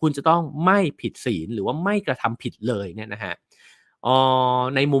คุณจะต้องไม่ผิดศีลหรือว่าไม่กระทำผิดเลยเนี่ยนะฮะ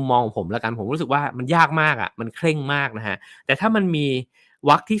ในมุมมองของผมแล้วกันผมรู้สึกว่ามันยากมากมันเคร่งมากนะฮะแต่ถ้ามันมี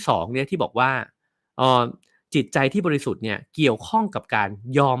วรรคที่2เนี่ยที่บอกว่าเอ่อจิตใจที่บริสุทธิ์เนี่ยเกี่ยวข้องกับการ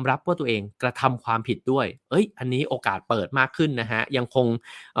ยอมรับว่าตัวเองกระทำความผิดด้วยอันนี้โอกาสเปิดมากขึ้นนะฮะยังคง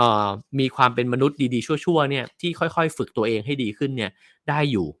มีความเป็นมนุษย์ดีๆชั่วๆเนี่ยที่ค่อยๆฝึกตัวเองให้ดีขึ้นเนี่ยได้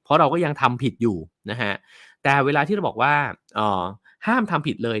อยู่เพราะเราก็ยังทำผิดอยู่นะฮะแต่เวลาที่เราบอกว่าห้ามทำ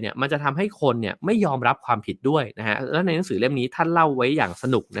ผิดเลยเนี่ยมันจะทำให้คนเนี่ยไม่ยอมรับความผิดด้วยนะฮะแล้วในหนังสือเล่มนี้ท่านเล่าไว้อย่างส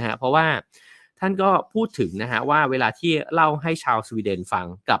นุกนะฮะเพราะว่าท่านก็พูดถึงนะฮะว่าเวลาที่เล่าให้ชาวสวีเดนฟัง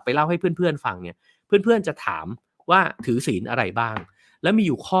กลับไปเล่าให้เพื่อนๆฟังเนี่ยเพื่อนๆจะถามว่าถือศีลอะไรบ้างแล้วมีอ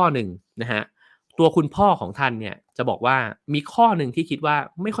ยู่ข้อหนึ่งนะฮะตัวคุณพ่อของท่านเนี่ยจะบอกว่ามีข้อหนึ่งที่คิดว่า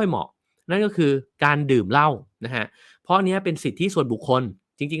ไม่ค่อยเหมาะนั่นก็คือการดื่มเหล้านะฮะเพราะอันนี้เป็นสิทธิส่วนบุคคล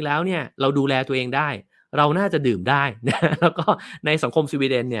จริงๆแล้วเนี่ยเราดูแลตัวเองได้เราน่าจะดื่มได้นะแล้วก็ในสังคมสวี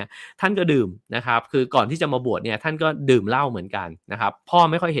เดนเนี่ยท่านก็ดื่มนะครับคือก่อนที่จะมาบวชเนี่ยท่านก็ดื่มเหล้าเหมือนกันนะครับพ่อ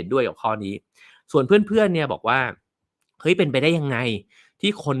ไม่ค่อยเห็นด้วยกับข้อนี้ส่วนเพื่อนๆเนี่ยบอกว่าเฮ้ยเป็นไปได้ยังไง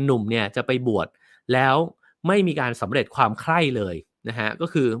ที่คนหนุ่มเนี่ยจะไปบวชแล้วไม่มีการสำเร็จความใคร่เลยนะฮะก็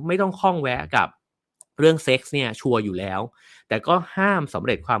คือไม่ต้องข้องแวะกับเรื่องเซ็กส์เนี่ยชัวร์อยู่แล้วแต่ก็ห้ามสำเ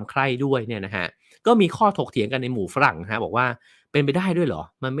ร็จความใคร่ด้วยเนี่ยนะฮะก็มีข้อถกเถียงกันในหมู่ฝรั่งนะฮะบอกว่าเป็นไปได้ด้วยเหรอ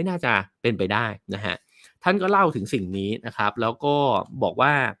มันไม่น่าจะเป็นไปได้นะฮะท่านก็เล่าถึงสิ่งนี้นะครับแล้วก็บอกว่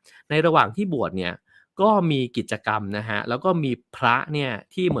าในระหว่างที่บวชเนี่ยก็มีกิจกรรมนะฮะแล้วก็มีพระเนี่ย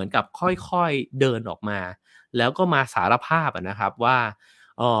ที่เหมือนกับค่อยๆเดินออกมาแล้วก็มาสารภาพนะครับว่า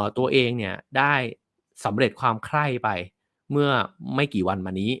ตัวเองเนี่ยได้สำเร็จความใคร่ไปเมื่อไม่กี่วันม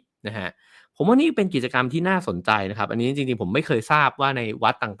านี้นะฮะผมว่านี่เป็นกิจกรรมที่น่าสนใจนะครับอันนี้จริงๆผมไม่เคยทราบว่าใน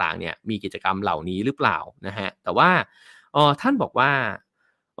วัดต่างๆเนี่ยมีกิจกรรมเหล่านี้หรือเปล่านะฮะแต่ว่าท่านบอกว่า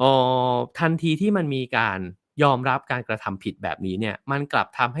ทันทีที่มันมีการยอมรับการกระทำผิดแบบนี้เนี่ยมันกลับ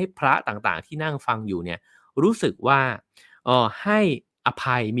ทำให้พระต่างๆที่นั่งฟังอยู่เนี่ยรู้สึกว่าให้อ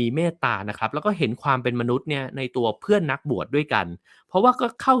ภัยมีเมตตานะครับแล้วก็เห็นความเป็นมนุษย์เนี่ยในตัวเพื่อนนักบวชด้วยกันเพราะว่าก็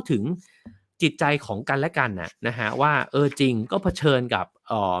เข้าถึงจิตใจของกันและกันนะฮะว่าจริงก็เผชิญกับ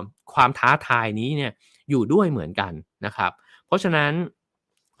ความท้าทายนี้เนี่ยอยู่ด้วยเหมือนกันนะครับเพราะฉะนั้น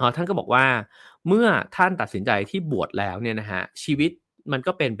ท่านก็บอกว่าเมื่อท่านตัดสินใจที่บวชแล้วเนี่ยนะฮะชีวิตมัน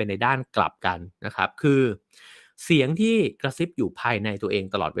ก็เป็นไปในด้านกลับกันนะครับคือเสียงที่กระซิบอยู่ภายในตัวเอง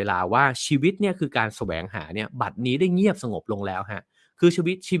ตลอดเวลาว่าชีวิตเนี่ยคือการแสวงหาเนี่ยบัดนี้ได้เงียบสงบลงแล้วฮะคือ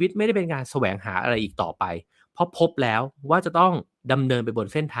ชีวิตไม่ได้เป็นการแสวงหาอะไรอีกต่อไปเพราะพบแล้วว่าจะต้องดำเนินไปบน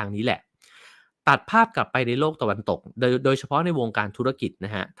เส้นทางนี้แหละตัดภาพกลับไปในโลกตะวันตกโดยเฉพาะในวงการธุรกิจน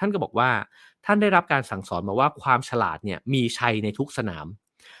ะฮะท่านก็บอกว่าท่านได้รับการสั่งสอนมาว่าความฉลาดเนี่ยมีชัยในทุกสนาม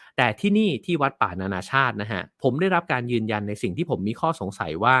แต่ที่นี่ที่วัดป่านานาชาตินะฮะผมได้รับการยืนยันในสิ่งที่ผมมีข้อสงสั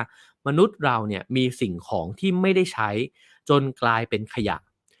ยว่ามนุษย์เราเนี่ยมีสิ่งของที่ไม่ได้ใช้จนกลายเป็นขยะ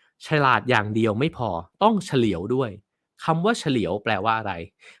ฉลาดอย่างเดียวไม่พอต้องเฉลียวด้วยคำว่าเฉลียวแปลว่าอะไร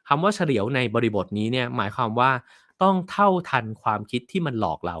คำว่าเฉลียวในบริบทนี้เนี่ยหมายความว่าต้องเท่าทันความคิดที่มันหล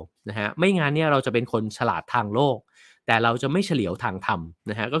อกเรานะฮะไม่งั้นเนี่ยเราจะเป็นคนฉลาดทางโลกแต่เราจะไม่เฉลียวทางธรรม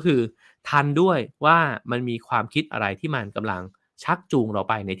นะฮะก็คือทันด้วยว่ามันมีความคิดอะไรที่มันกำลังชักจูงเรา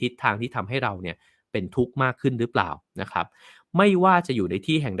ไปในทิศทางที่ทำให้เราเนี่ยเป็นทุกข์มากขึ้นหรือเปล่านะครับไม่ว่าจะอยู่ใน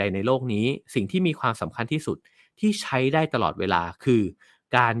ที่แห่งใดในโลกนี้สิ่งที่มีความสำคัญที่สุดที่ใช้ได้ตลอดเวลาคือ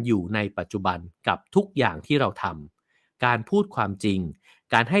การอยู่ในปัจจุบันกับทุกอย่างที่เราทำการพูดความจริง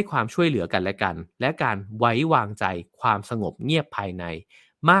การให้ความช่วยเหลือกันและกันและการไว้วางใจความสงบเงียบภายใน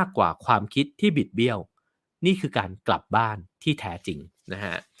มากกว่าความคิดที่บิดเบี้ยวนี่คือการกลับบ้านที่แท้จริงนะฮ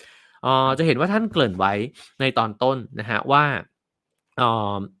ะจะเห็นว่าท่านเกริ่นไว้ในตอนต้นนะฮะว่า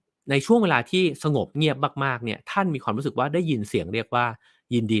ในช่วงเวลาที่สงบเงียบมากๆเนี่ยท่านมีความรู้สึกว่าได้ยินเสียงเรียกว่า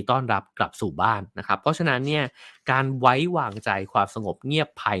ยินดีต้อนรับกลับสู่บ้านนะครับเพราะฉะนั้นเนี่ยการไว้วางใจความสงบเงียบ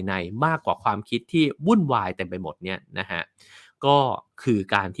ภายในมากกว่าความคิดที่วุ่นวายเต็มไปหมดเนี่ยนะฮะก็คือ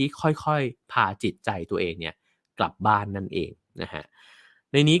การที่ค่อยๆพาจิตใจตัวเองเนี่ยกลับบ้านนั่นเองนะฮะ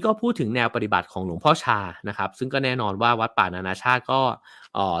ในนี้ก็พูดถึงแนวปฏิบัติของหลวงพ่อชานะครับซึ่งก็แน่นอนว่าวัดป่านานาชาติก็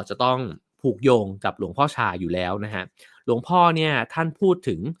จะต้องผูกโยงกับหลวงพ่อชาอยู่แล้วนะฮะ หลวงพ่อเนี่ยท่านพูด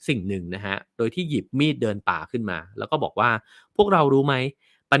ถึงสิ่งหนึ่งนะฮะโดยที่หยิบมีดเดินป่าขึ้นมาแล้วก็บอกว่าพวกเรารู้ไหม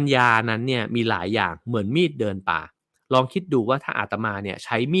ปัญญานั้นเนี่ยมีหลายอย่างเหมือนมีดเดินป่าลองคิดดูว่าถ้าอาตมาเนี่ยใ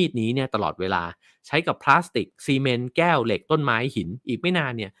ช้มีดนี้เนี่ยตลอดเวลาใช้กับพลาสติกซีเมนต์แก้วเหล็กต้นไม้หินอีกไม่นา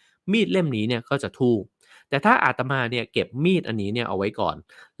นเนี่ยมีดเล่มนี้เนี่ยก็จะทู่แต่ถ้าอาตมาเนี่ยเก็บมีดอันนี้เนี่ยเอาไว้ก่อน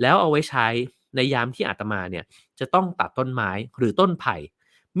แล้วเอาไว้ใช้ในยามที่อาตมาเนี่ยจะต้องตัดต้นไม้หรือต้นไผ่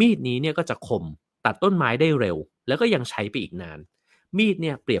มีดนี้เนี่ยก็จะคมตัดต้นไม้ได้เร็วแล้วก็ยังใช้ไปอีกนานมีดเ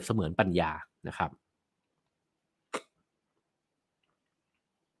นี่ยเปรียบเสมือนปัญญานะครับ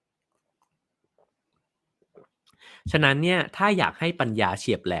ฉะนั้นเนี่ยถ้าอยากให้ปัญญาเ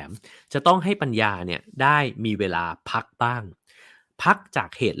ฉียบแหลมจะต้องให้ปัญญาเนี่ยได้มีเวลาพักบ้างพักจาก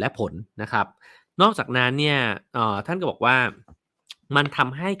เหตุและผลนะครับนอกจากนั้นเนี่ยท่านก็บอกว่ามันท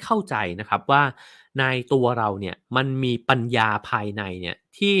ำให้เข้าใจนะครับว่าในตัวเราเนี่ยมันมีปัญญาภายในเนี่ย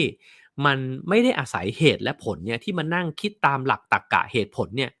ที่มันไม่ได้อาศัยเหตุและผลเนี่ยที่มานั่งคิดตามหลักตรรกะเหตุผล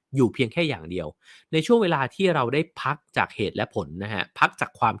เนี่ยอยู่เพียงแค่อย่างเดียวในช่วงเวลาที่เราได้พักจากเหตุและผลนะฮะพักจา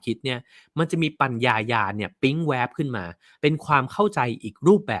กความคิดเนี่ยมันจะมีปัญญาญาณเนี่ยปิ๊งแวบขึ้นมาเป็นความเข้าใจอีก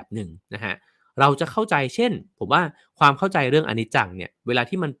รูปแบบหนึ่งนะฮะเราจะเข้าใจเช่นผมว่าความเข้าใจเรื่องอนิจจังเนี่ยเวลา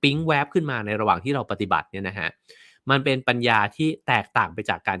ที่มันปิ๊งแวบขึ้นมาในระหว่างที่เราปฏิบัติเนี่ยนะฮะมันเป็นปัญญาที่แตกต่างไป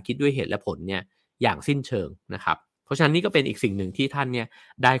จากการคิดด้วยเหตุและผลเนี่ยอย่างสิ้นเชิงนะครับเพราะฉะนั้นนี่ก็เป็นอีกสิ่งหนึ่งที่ท่านเนี่ย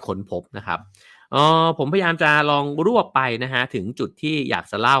ได้ค้นพบนะครับผมพยายามจะลองรวบไปนะฮะถึงจุดที่อยาก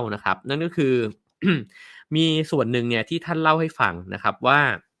จะเล่านะครับนั่นก็คือ มีส่วนหนึ่งเนี่ยที่ท่านเล่าให้ฟังนะครับว่า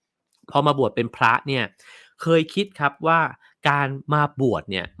พอมาบวชเป็นพระเนี่ยเคยคิดครับว่าการมาบวช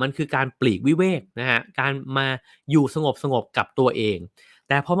เนี่ยมันคือการปลีกวิเวกนะฮะการมาอยู่สงบกับตัวเอง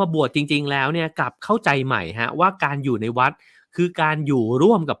แต่พอมาบวชจริงๆแล้วเนี่ยกลับเข้าใจใหม่ฮะว่าการอยู่ในวัดคือการอยู่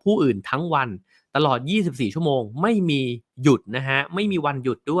ร่วมกับผู้อื่นทั้งวันตลอด24ชั่วโมงไม่มีหยุดนะฮะไม่มีวันห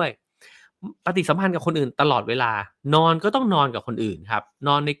ยุดด้วยปฏิสัมพันธ์กับคนอื่นตลอดเวลานอนก็ต้องนอนกับคนอื่นครับน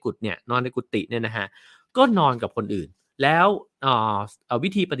อนในกุฏเนี่ยนอนในกุฏิเนี่ยนะฮะ ก็นอนกับคนอื่นแล้ววิ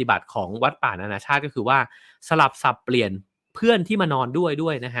ธีปฏิบัติของวัดป่านานาชาติก็คือว่าสลับสับเปลี่ยนเพื่อนที่มานอนด้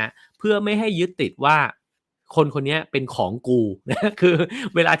วยนะฮะเพื่อไม่ให้ยึดติดว่าคนคนนี้เป็นของกูนะคือ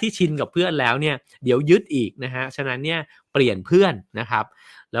เวลาที่ชินกับเพื่อนแล้วเนี่ยเดี๋ยวยึดอีกนะฮะฉะนั้นเนี่ยเปลี่ยนเพื่อนนะครับ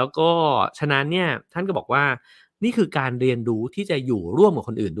แล้วก็ฉะนั้นเนี่ยท่านก็บอกว่านี่คือการเรียนรู้ที่จะอยู่ร่วมกับ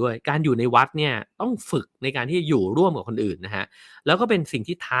คนอื่นด้วยการอยู่ในวัดเนี่ยต้องฝึกในการที่จะอยู่ร่วมกับคนอื่นนะฮะแล้วก็เป็นสิ่ง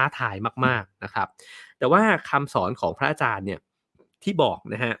ที่ท้าทายมากๆนะครับ แต่ว่าคำสอนของพระอาจารย์เนี่ยที่บอก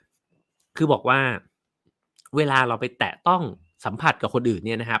นะฮะคือบอกว่าเวลาเราไปแตะต้องสัมผัสกับคนอื่นเ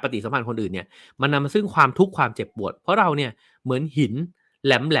นี่ยนะฮะปฏิสัมพันธ์คนอื่นเนี่ยมันนำมาซึ่งความทุกข์ความเจ็บปวดเพราะเราเนี่ยเหมือนหินแห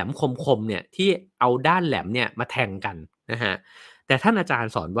ลมแหลมคมคมเนี่ยที่เอาด้านแหลมเนี่ยมาแทงกันนะฮะแต่ท่านอาจาร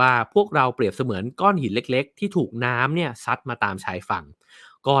ย์สอนว่าพวกเราเปรียบเสมือนก้อนหินเล็กๆที่ถูกน้ำเนี่ยซัดมาตามชายฝั่ง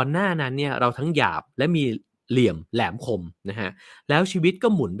ก่อนหน้านั้นเนี่ยเราทั้งหยาบและมีเหลี่ยมแหลมคมนะฮะแล้วชีวิตก็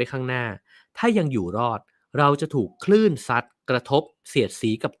หมุนไปข้างหน้า ถ้ายังอยู่รอดเราจะถูกคลื่นซัดกระทบเสียด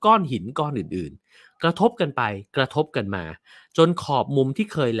สีกับก้อนหินก้อนอื่นๆกระทบกันไปกระทบกันมาจนขอบมุมที่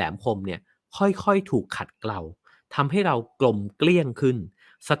เคยแหลมคมเนี่ยค่อยๆถูกขัดเกลาทำให้เรากลมเกลี้ยงขึ้น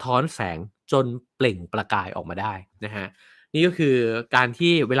สะท้อนแสงจนเปล่งประกายออกมาได้นะฮะนี่ก็คือการ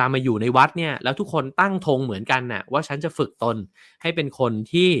ที่เวลามาอยู่ในวัดเนี่ยแล้วทุกคนตั้งธงเหมือนกันน่ะว่าฉันจะฝึกตนให้เป็นคน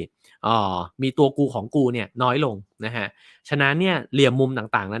ที่มีตัวกูของกูเนี่ยน้อยลงนะฮะฉะนั้นเนี่ยเหลี่ยมมุม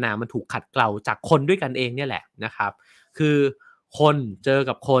ต่างๆนานามันถูกขัดเกลาจากคนด้วยกันเองเนี่ยแหละนะครับคือคนเจอ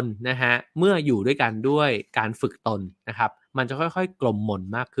กับคนนะฮะเมื่ออยู่ด้วยกันด้วยการฝึกตนนะครับมันจะค่อยๆกลมมน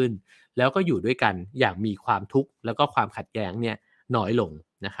มากขึ้นแล้วก็อยู่ด้วยกันอย่างมีความทุกข์แล้วก็ความขัดแย้งเนี่ยน้อยลง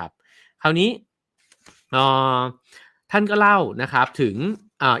นะครับคราวนี้เอ่อท่านก็เล่านะครับถึง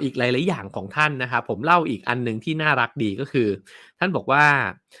อีกหลายๆอย่างของท่านนะครับผมเล่าอีกอันหนึ่งที่น่ารักดีก็คือท่านบอกว่า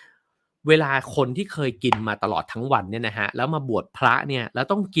เวลาคนที่เคยกินมาตลอดทั้งวันเนี่ยนะฮะแล้วมาบวชพระเนี่ยแล้ว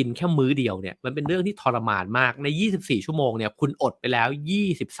ต้องกินแค่มื้อเดียวเนี่ยมันเป็นเรื่องที่ทรมานมากใน24ชั่วโมงเนี่ยคุณอดไปแล้ว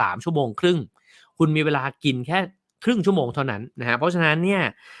23ชั่วโมงครึ่งคุณมีเวลากินแค่ครึ่งชั่วโมงเท่านั้นนะฮะเพราะฉะนั้นเนี่ย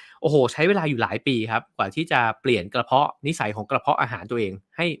โอ้โหใช้เวลาอยู่หลายปีครับกว่าที่จะเปลี่ยนกระเพาะนิสัยของกระเพาะอาหารตัวเอง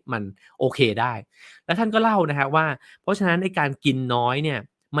ให้มันโอเคได้แล้วท่านก็เล่านะฮะว่าเพราะฉะนั้นในการกินน้อยเนี่ย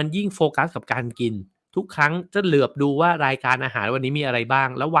มันยิ่งโฟกัสกับการกินทุกครั้งจะเหลือบดูว่ารายการอาหารวันนี้มีอะไรบ้าง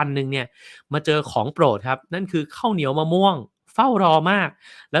แล้ววันหนึ่งเนี่ยมาเจอของโปรดครับนั่นคือข้าวเหนียวมะม่วงเฝ้ารอมาก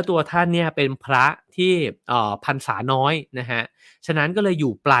แล้วตัวท่านเนี่ยเป็นพระที่พรรษาน้อยนะฮะฉะนั้นก็เลยอ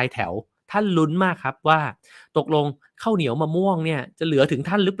ยู่ปลายแถวท่านลุ้นมากครับว่าตกลงข้าวเหนียวมะม่วงเนี่ยจะเหลือถึง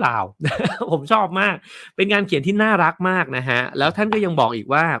ท่านหรือเปล่า ผมชอบมากเป็นงานเขียนที่น่ารักมากนะฮะแล้วท่านก็ยังบอกอีก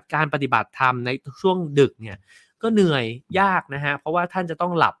ว่าการปฏิบัติธรรมในช่วงดึกเนี่ยก็เหนื่อยยากนะฮะเพราะว่าท่านจะต้อ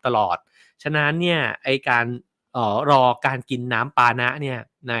งหลับตลอดฉะนั้นเนี่ยไอการรอการกินน้ำปานะเนี่ย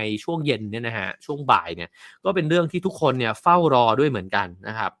ในช่วงเย็นเนี่ยนะฮะช่วงบ่ายเนี่ยก็เป็นเรื่องที่ทุกคนเนี่ยเฝ้ารอด้วยเหมือนกันน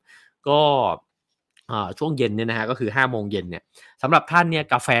ะครับก็ช่วงเย็นเนี่ยนะฮะก็คือ5โมงเย็นเนี่ยสำหรับท่านเนี่ย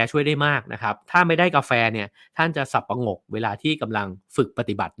กาแฟช่วยได้มากนะครับถ้าไม่ได้กาแฟเนี่ยท่านจะสับประงกเวลาที่กำลังฝึกป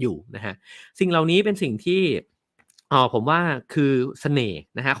ฏิบัติอยู่นะฮะสิ่งเหล่านี้เป็นสิ่งที่ผมว่าคือเสน่ห์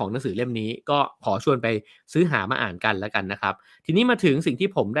นะฮะของหนังสือเล่มนี้ก็ขอชวนไปซื้อหามาอ่านกันแล้วกันนะครับทีนี้มาถึงสิ่งที่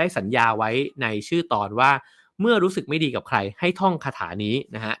ผมได้สัญญาไว้ในชื่อตอนว่าเมื่อรู้สึกไม่ดีกับใครให้ท่องคาถานี้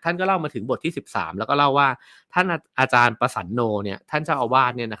นะฮะท่านก็เล่ามาถึงบทที่13แล้วก็เล่าว่าท่านอาจารย์ประสันโนเนี่ยท่านเจ้าอาวา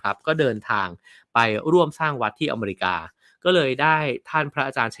สเนี่ยนะครับก็เดินทางไปร่วมสร้างวัดที่อเมริกาก็เลยได้ท่านพระอ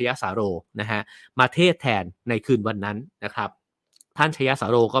าจารย์ชยสาโรนะฮะมาเทศแทนในคืนวันนั้นนะครับท่านชยสา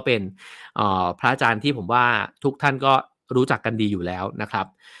โรก็เป็นพระอาจารย์ที่ผมว่าทุกท่านก็รู้จักกันดีอยู่แล้วนะครับ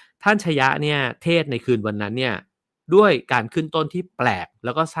ท่านชยะเนี่ยเทศในคืนวันนั้นเนี่ยด้วยการขึ้นต้นที่แปลกแ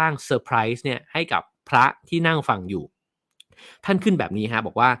ล้วก็สร้างเซอร์ไพรส์เนี่ยให้กับพระที่นั่งฟังอยู่ท่านขึ้นแบบนี้ฮะบ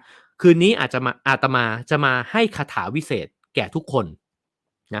อกว่าคืนนี้อาตมาจะมาให้คาถาวิเศษแก่ทุกคน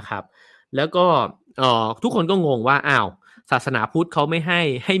นะครับแล้วก็ทุกคนก็งงว่าอ้าวศาสนาพุทธเขาไม่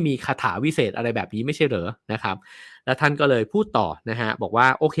ให้มีคาถาวิเศษอะไรแบบนี้ไม่ใช่เหรอนะครับแล้วท่านก็เลยพูดต่อนะฮะบอกว่า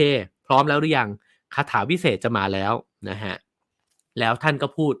โอเคพร้อมแล้วหรือยังคาถาวิเศษจะมาแล้วนะฮะแล้วท่านก็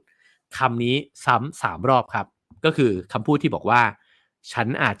พูดคำนี้ซ้ำ3รอบครับก็คือคำพูดที่บอกว่าฉัน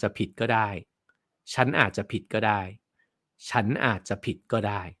อาจจะผิดก็ได้ฉันอาจจะผิดก็ได้ฉันอาจจะผิดก็ไ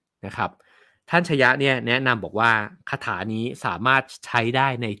ด้นะครับท่านชยะเนี่ยแนะนำบอกว่าคาถานี้สามารถใช้ได้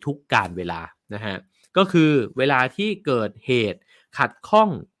ในทุกกาลเวลานะฮะก็คือเวลาที่เกิดเหตุขัดข้อง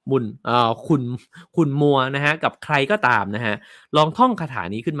ขุ่นมัวนะฮะกับใครก็ตามนะฮะลองท่องคาถา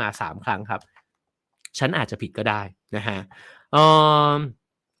นี้ขึ้นมา3ครั้งครับฉันอาจจะผิดก็ได้นะฮะเอ่อ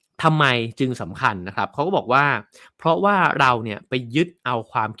ทำไมจึงสำคัญนะครับเขาก็บอกว่าเพราะว่าเราเนี่ยไปยึดเอา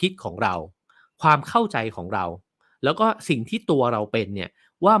ความคิดของเราความเข้าใจของเราแล้วก็สิ่งที่ตัวเราเป็นเนี่ย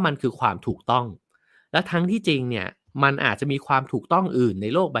ว่ามันคือความถูกต้องและทั้งที่จริงเนี่ยมันอาจจะมีความถูกต้องอื่นใน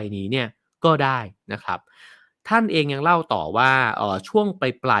โลกใบนี้เนี่ยก็ได้นะครับท่านเองยังเล่าต่อว่าช่วง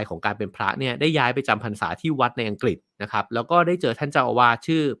ปลายของการเป็นพระเนี่ยได้ย้ายไปจำพรรษาที่วัดในอังกฤษนะครับแล้วก็ได้เจอท่านเจ้าอาวาส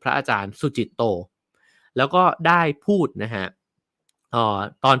ชื่อพระอาจารย์สุจิตโตแล้วก็ได้พูดนะฮะ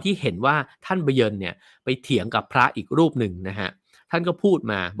ตอนที่เห็นว่าท่านเบยินเนี่ยไปเถียงกับพระอีกรูปหนึ่งนะฮะท่านก็พูด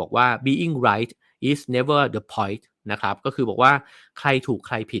มาบอกว่า being right is never the point นะครับก็คือบอกว่าใครถูกใ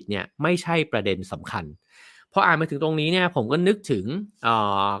ครผิดเนี่ยไม่ใช่ประเด็นสำคัญพออ่านมาถึงตรงนี้เนี่ยผมก็นึกถึง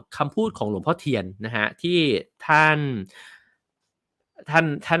คำพูดของหลวงพ่อเทียนนะฮะที่ท่าน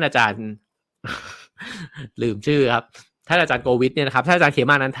อาจารย์ ลืมชื่อครับท่านอาจารย์โกวิทเนี่ยนะครับท่านอาจารย์เข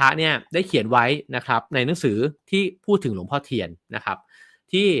มานันทะเนี่ยได้เขียนไว้นะครับในหนังสือที่พูดถึงหลวงพ่อเทียนนะครับ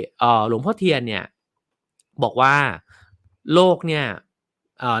ที่หลวงพ่อเทียนเนี่ยบอกว่าโลกเนี่ย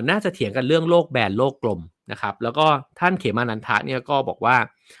น่าจะเถียงกันเรื่องโลกแบนโลกกลมนะครับแล้วก็ท่านเขมานันทะเนี่ยก็บอกว่า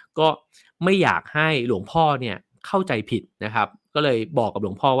ก็ไม่อยากให้หลวงพ่อเนี่ยเข้าใจผิดนะครับก็เลยบอกกับหล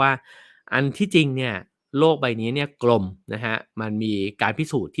วงพ่อว่าอันที่จริงเนี่ยโลกใบนี้เนี่ยกลมนะฮะมันมีการพิ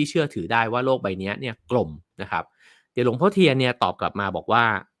สูจน์ที่เชื่อถือได้ว่าโลกใบนี้เนี่ยกลมนะครับเดี๋ยวหลวงพ่อเทียนเนี่ยตอบกลับมาบอกว่า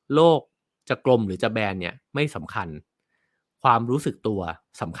โลกจะกลมหรือจะแบนเนี่ยไม่สำคัญความรู้สึกตัว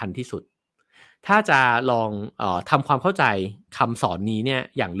สำคัญที่สุดถ้าจะลองทำความเข้าใจคำสอนนี้เนี่ย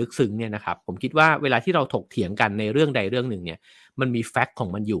อย่างลึกซึ้งเนี่ยนะครับผมคิดว่าเวลาที่เราถกเถียงกันในเรื่องใดเรื่องหนึ่งเนี่ยมันมีแฟกต์ของ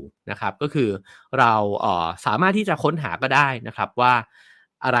มันอยู่นะครับก็คือเราสามารถที่จะค้นหาก็ได้นะครับว่า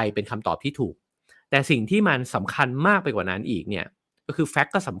อะไรเป็นคำตอบที่ถูกแต่สิ่งที่มันสำคัญมากไปกว่านั้นอีกเนี่ยก็คือแฟก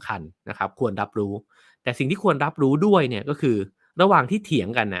ต์ก็สำคัญนะครับควรรับรู้แต่สิ่งที่ควรรับรู้ด้วยเนี่ยก็คือระหว่างที่เถียง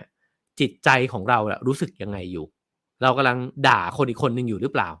กันน่ะจิตใจของเรารู้สึกยังไงอยู่เรากำลังด่าคนอีกคนหนึ่งอยู่หรื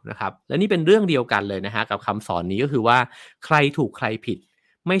อเปล่านะครับและนี่เป็นเรื่องเดียวกันเลยนะฮะกับคำสอนนี้ก็คือว่าใครถูกใครผิด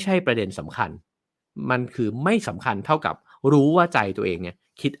ไม่ใช่ประเด็นสำคัญมันคือไม่สำคัญเท่ากับรู้ว่าใจตัวเองเนี่ย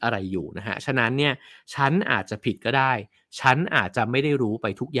คิดอะไรอยู่นะฮะฉะนั้นเนี่ยฉันอาจจะผิดก็ได้ฉันอาจจะไม่ได้รู้ไป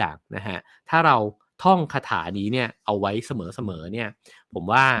ทุกอย่างนะฮะถ้าเราท่องคาถานี้เนี่ยเอาไว้เสมอๆเนี่ยผม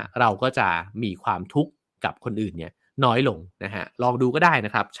ว่าเราก็จะมีความทุกข์กับคนอื่นเนี่ยน้อยลงนะฮะลองดูก็ได้น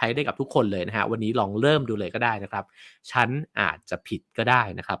ะครับใช้ได้กับทุกคนเลยนะฮะวันนี้ลองเริ่มดูเลยก็ได้นะครับฉันอาจจะผิดก็ได้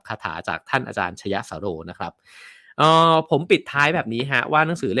นะครับคาถาจากท่านอาจารย์ชยสโรนะครับผมปิดท้ายแบบนี้ฮะว่าห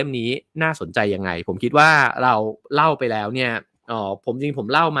นังสือเล่มนี้น่าสนใจยังไงผมคิดว่าเราเล่าไปแล้วเนี่ยผม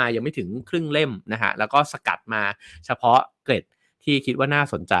เล่ามายังไม่ถึงครึ่งเล่มนะฮะแล้วก็สกัดมาเฉพาะเกร็ดที่คิดว่าน่า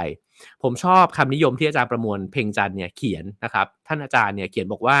สนใจผมชอบคำนิยมที่อาจารย์ประมวลเพ็งจันทร์เนี่ยเขียนนะครับท่านอาจารย์เนี่ยเขียน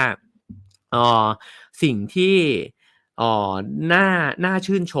บอกว่าสิ่งที่น่า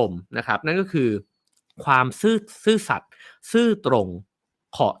ชื่นชมนะครับนั่นก็คือความซื่อสัตย์ซื่อตรง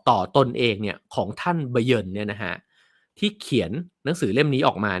ต่อตนเองเนี่ยของท่านเบยินเนี่ยนะฮะ ที่เขียนหนังสือเล่มนี้อ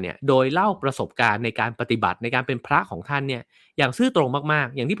อกมาเนี่ยโดยเล่าประสบการณ์ในการปฏิบัติในการเป็นพระของท่านเนี่ยอย่างซื่อตรงมาก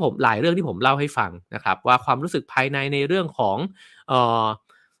ๆอย่างที่ผมหลายเรื่องที่ผมเล่าให้ฟังนะครับว่าความรู้สึกภายในเรื่องของเอ่อ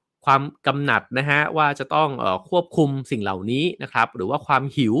ความกำหนัดนะฮะว่าจะต้องควบคุมสิ่งเหล่านี้นะครับหรือว่าความ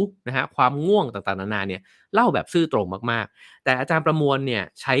หิวนะฮะความง่วงต่างๆนานาเนี่ยเล่าแบบซื่อตรงมากๆแต่อาจารย์ประมวลเนี่ย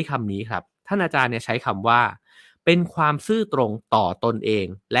ใช้คำนี้ครับท่านอาจารย์เนี่ยใช้คำว่าเป็นความซื่อตรงต่อตนเอง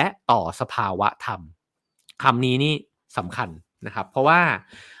และต่อสภาวะธรรมคำนี้นี่สำคัญนะครับเพราะว่า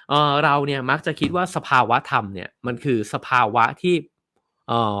เราเนี่ยมักจะคิดว่าสภาวะธรรมเนี่ยมันคือสภาวะที่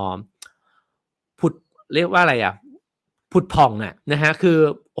เอ่อผุดเรียกว่าอะไรอ่ะผุดผ่องอ่ะนะฮะคือ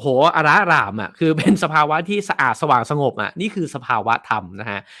โอ้โหอาระรามอ่ะคือเป็นสภาวะที่สะอาดสว่างสงบอ่ะนี่คือสภาวะธรรมนะ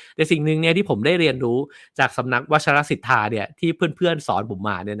ฮะแต่สิ่งหนึ่งเนี่ยที่ผมได้เรียนรู้จากสำนักวชรศิทธาเนี่ยที่เพื่อนๆสอนผมม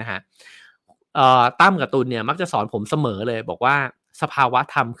าเนี่ยนะฮะตั้มกับตุลเนี่ยมักจะสอนผมเสมอเลยบอกว่าสภาวะ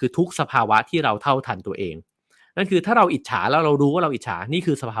ธรรมคือทุกสภาวะที่เราเท่าทันตัวเองนั่นคือถ้าเราอิจฉาแล้วเรารู้ว่าเราอิจฉานี่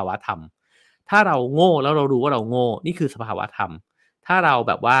คือสภาวะธรรมถ้าเราโง่แล้วเรารู้ว่าเราโง่นี่คือสภาวะธรรมถ้าเราแ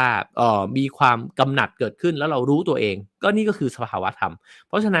บบว่ามีความกำหนัดเกิดขึ้นแล้วเรารู้ตัวเองก็นี่ก็คือสภาวะธรรมเ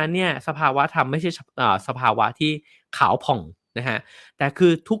พราะฉะนั้นเนี่ยสภาวะธรรมไม่ใช่สภาวะที่ขาวผ่องนะฮะแต่คื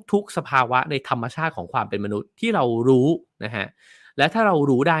อทุกๆสภาวะในธรรมชาติของความเป็นมนุษย์ที่เรารู้นะฮะและถ้าเรา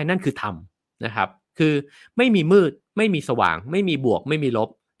รู้ได้นั่นคือธรรมนะครับคือไม่มีมืดไม่มีสว่างไม่มีบวกไม่มีลบ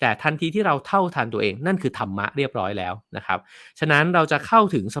แต่ทันทีที่เราเท่าทันตัวเองนั่นคือธรรมะเรียบร้อยแล้วนะครับฉะนั้นเราจะเข้า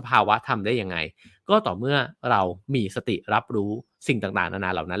ถึงสภาวะธรรมได้ยังไงก็ต่อเมื่อเรามีสติรับรู้สิ่งต่างๆนาน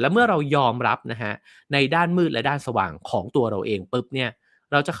าเหล่านั้นและเมื่อเรายอมรับนะฮะในด้านมืดและด้านสว่างของตัวเราเองปุ๊บเนี่ย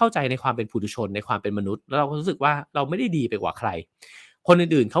เราจะเข้าใจในความเป็นปุถุชนในความเป็นมนุษย์แล้วเราก็รู้สึกว่าเราไม่ได้ดีไปกว่าใครคน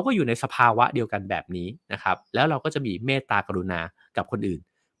อื่นๆเขาก็อยู่ในสภาวะเดียวกันแบบนี้นะครับแล้วเราก็จะมีเมตตากรุณากับคนอื่น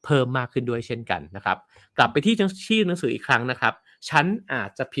เพิ่มมากขึ้นด้วยเช่นกันนะครับกลับไปที่ชื่อหนังสืออีกครั้งนะครับฉันอาจ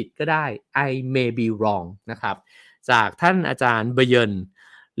จะผิดก็ได้ I may be wrong นะครับจากท่านอาจารย์เบเยน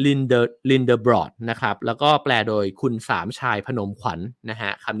ลินเดอร์บรอดนะครับแล้วก็แปลโดยคุณสามชายพนมขวัญ นะฮ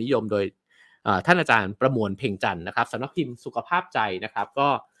ะคำนิยมโดยท่านอาจารย์ประมวลเพ่งจันทร์นะครับสำนักพิมพ์สุขภาพใจนะครับก็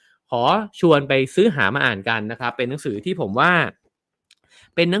ขอชวนไปซื้อหามาอ่านกันนะครับเป็นหนังสือที่ผมว่า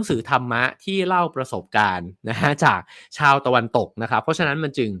เป็นหนังสือธรรมะที่เล่าประสบการณ์นะฮะจากชาวตะวันตกนะครับเพราะฉะนั้นมั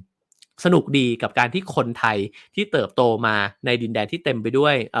นจึงสนุกดีกับการที่คนไทยที่เติบโตมาในดินแดนที่เต็มไปด้ว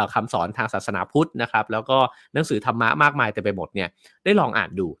ยคำสอนทางศาสนาพุทธนะครับแล้วก็หนังสือธรรมะมากมายเต็มไปหมดเนี่ยได้ลองอ่าน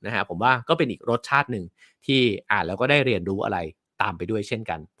ดูนะฮะผมว่าก็เป็นอีกรสชาติหนึ่งที่อ่านแล้วก็ได้เรียนรู้อะไรตามไปด้วยเช่น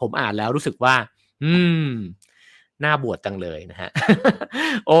กันผมอ่านแล้วรู้สึกว่าน่าบวชจังเลยนะฮะ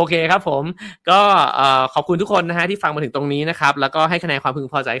โอเคครับผมก็ขอบคุณทุกคนนะฮะที่ฟังมาถึงตรงนี้นะครับแล้วก็ให้คะแนนความพึง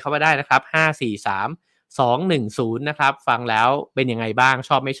พอใจเข้ามาได้นะครับ5 4 3 2 1 0นะครับฟังแล้วเป็นยังไงบ้างช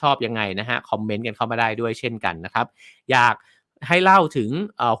อบไม่ชอบยังไงนะฮะคอมเมนต์กันเข้ามาได้ด้วยเช่นกันนะครับอยากให้เล่าถึง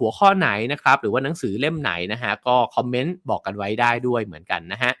หัวข้อไหนนะครับหรือว่าหนังสือเล่มไหนนะฮะก็คอมเมนต์บอกกันไว้ได้ด้วยเหมือนกัน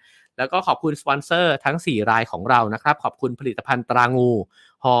นะฮะแล้วก็ขอบคุณสปอนเซอร์ทั้ง4รายของเรานะครับขอบคุณผลิตภัณฑ์ตรางู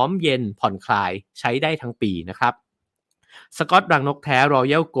หอมเย็นผ่อนคลายใช้ได้ทั้งปีนะครับสกอตรังนกแท้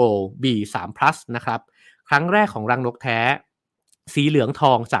Royal Gold B3 Plus นะครับครั้งแรกของรังนกแท้สีเหลืองท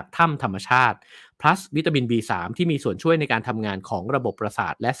องจากถ้ำธรรมชาติ plus วิตามิน B3 ที่มีส่วนช่วยในการทำงานของระบบประสา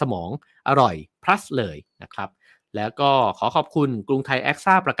ทและสมองอร่อย plus เลยนะครับแล้วก็ขอขอบคุณกรุงไทยแอ็ก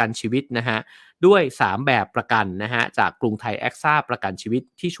ซ่าประกันชีวิตนะฮะด้วย3แบบประกันนะฮะจากกรุงไทยแอ็กซ่าประกันชีวิต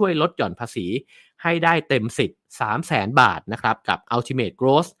ที่ช่วยลดหย่อนภาษีให้ได้เต็มสิทธิ์ 300,000 บาทนะครับกับ Ultimate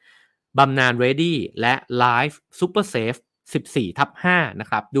Growth บำนาญ Ready และ Life Super Safe 14/5 นะ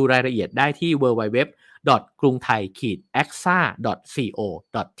ครับดูรายละเอียดได้ที่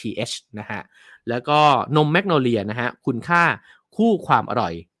www.grungthai-axa.co.th นะฮะแล้วก็นมแมกโนเลียนะฮะคุณค่าคู่ความอร่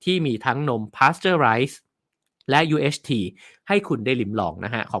อยที่มีทั้งนม Pasteurize และ UHT ให้คุณได้ลิ้มลองน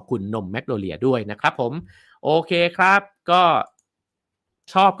ะฮะขอบคุณนมแมกโนเลียด้วยนะครับผมโอเคครับก็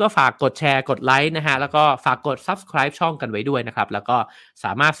ชอบก็ฝากกดแชร์กดไลค์นะฮะแล้วก็ฝากกด Subscribe ช่องกันไว้ด้วยนะครับแล้วก็ส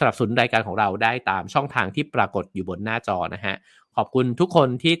ามารถสนับสนุนรายการของเราได้ตามช่องทางที่ปรากฏอยู่บนหน้าจอนะฮะขอบคุณทุกคน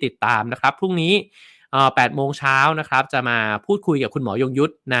ที่ติดตามนะครับพรุ่งนี้8 โมงเช้านะครับจะมาพูดคุยกับคุณหมอยงยุท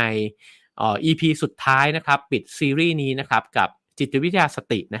ธในEP สุดท้ายนะครับปิดซีรีส์นี้นะครับกับจิตวิทยาส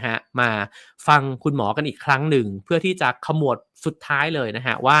ตินะฮะมาฟังคุณหมอกันอีกครั้งหนึ่งเพื่อที่จะขมวดสุดท้ายเลยนะฮ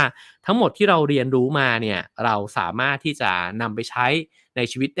ะว่าทั้งหมดที่เราเรียนรู้มาเนี่ยเราสามารถที่จะนำไปใช้ใน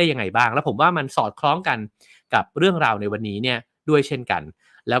ชีวิตได้ยังไงบ้างแล้วผมว่ามันสอดคล้องกันกับเรื่องราวในวันนี้เนี่ยด้วยเช่นกัน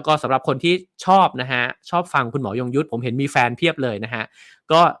แล้วก็สำหรับคนที่ชอบนะฮะชอบฟังคุณหมอยงยุทธผมเห็นมีแฟนเพียบเลยนะฮะ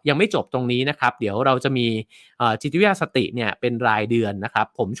ก็ยังไม่จบตรงนี้นะครับเดี๋ยวเราจะมีจิตวิทยาสติเนี่ยเป็นรายเดือนนะครับ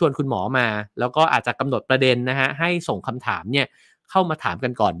ผมชวนคุณหมอมาแล้วก็อาจจะกำหนดประเด็นนะฮะให้ส่งคำถามเนี่ยเข้ามาถามกั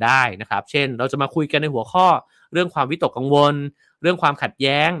นก่อนได้นะครับเช่นเราจะมาคุยกันในหัวข้อเรื่องความวิตกกังวลเรื่องความขัดแ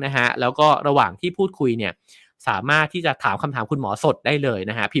ย้งนะฮะแล้วก็ระหว่างที่พูดคุยเนี่ย สามารถที่จะถามคำถามคุณหมอสดได้เลย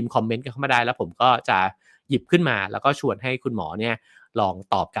นะฮะพิมพ์คอมเมนต์กันเข้ามาได้แล้วผมก็จะหยิบขึ้นมาแล้วก็ชวนให้คุณหมอเนี่ยลอง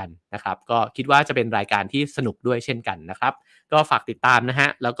ตอบกันนะครับก็คิดว่าจะเป็นรายการที่สนุกด้วยเช่นกันนะครับก็ฝากติดตามนะฮะ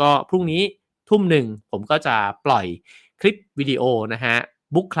แล้วก็พรุ่งนี้ทุ่มหนึ่งผมก็จะปล่อยคลิปวิดีโอนะฮะ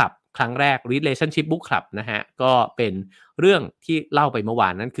บุ๊กคลับครั้งแรก Relationship Book Club นะฮะก็เป็นเรื่องที่เล่าไปเมื่อวา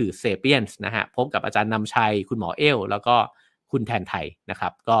นนั่นคือ Sapiens นะฮะพบกับอาจารย์นำชัยคุณหมอเอลแล้วก็คุณแทนไทยนะครั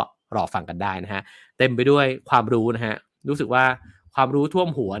บก็รอฟังกันได้นะฮะเต็มไปด้วยความรู้นะฮะรู้สึกว่าความรู้ท่วม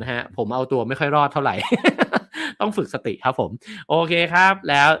หัวนะฮะผมเอาตัวไม่ค่อยรอดเท่าไหร่ ต้องฝึกสติครับผมโอเคครับ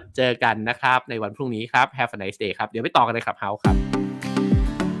แล้วเจอกันนะครับในวันพรุ่งนี้ครับ Have a nice day ครับเดี๋ยวไปต่อกันใน Clubhouse ครับ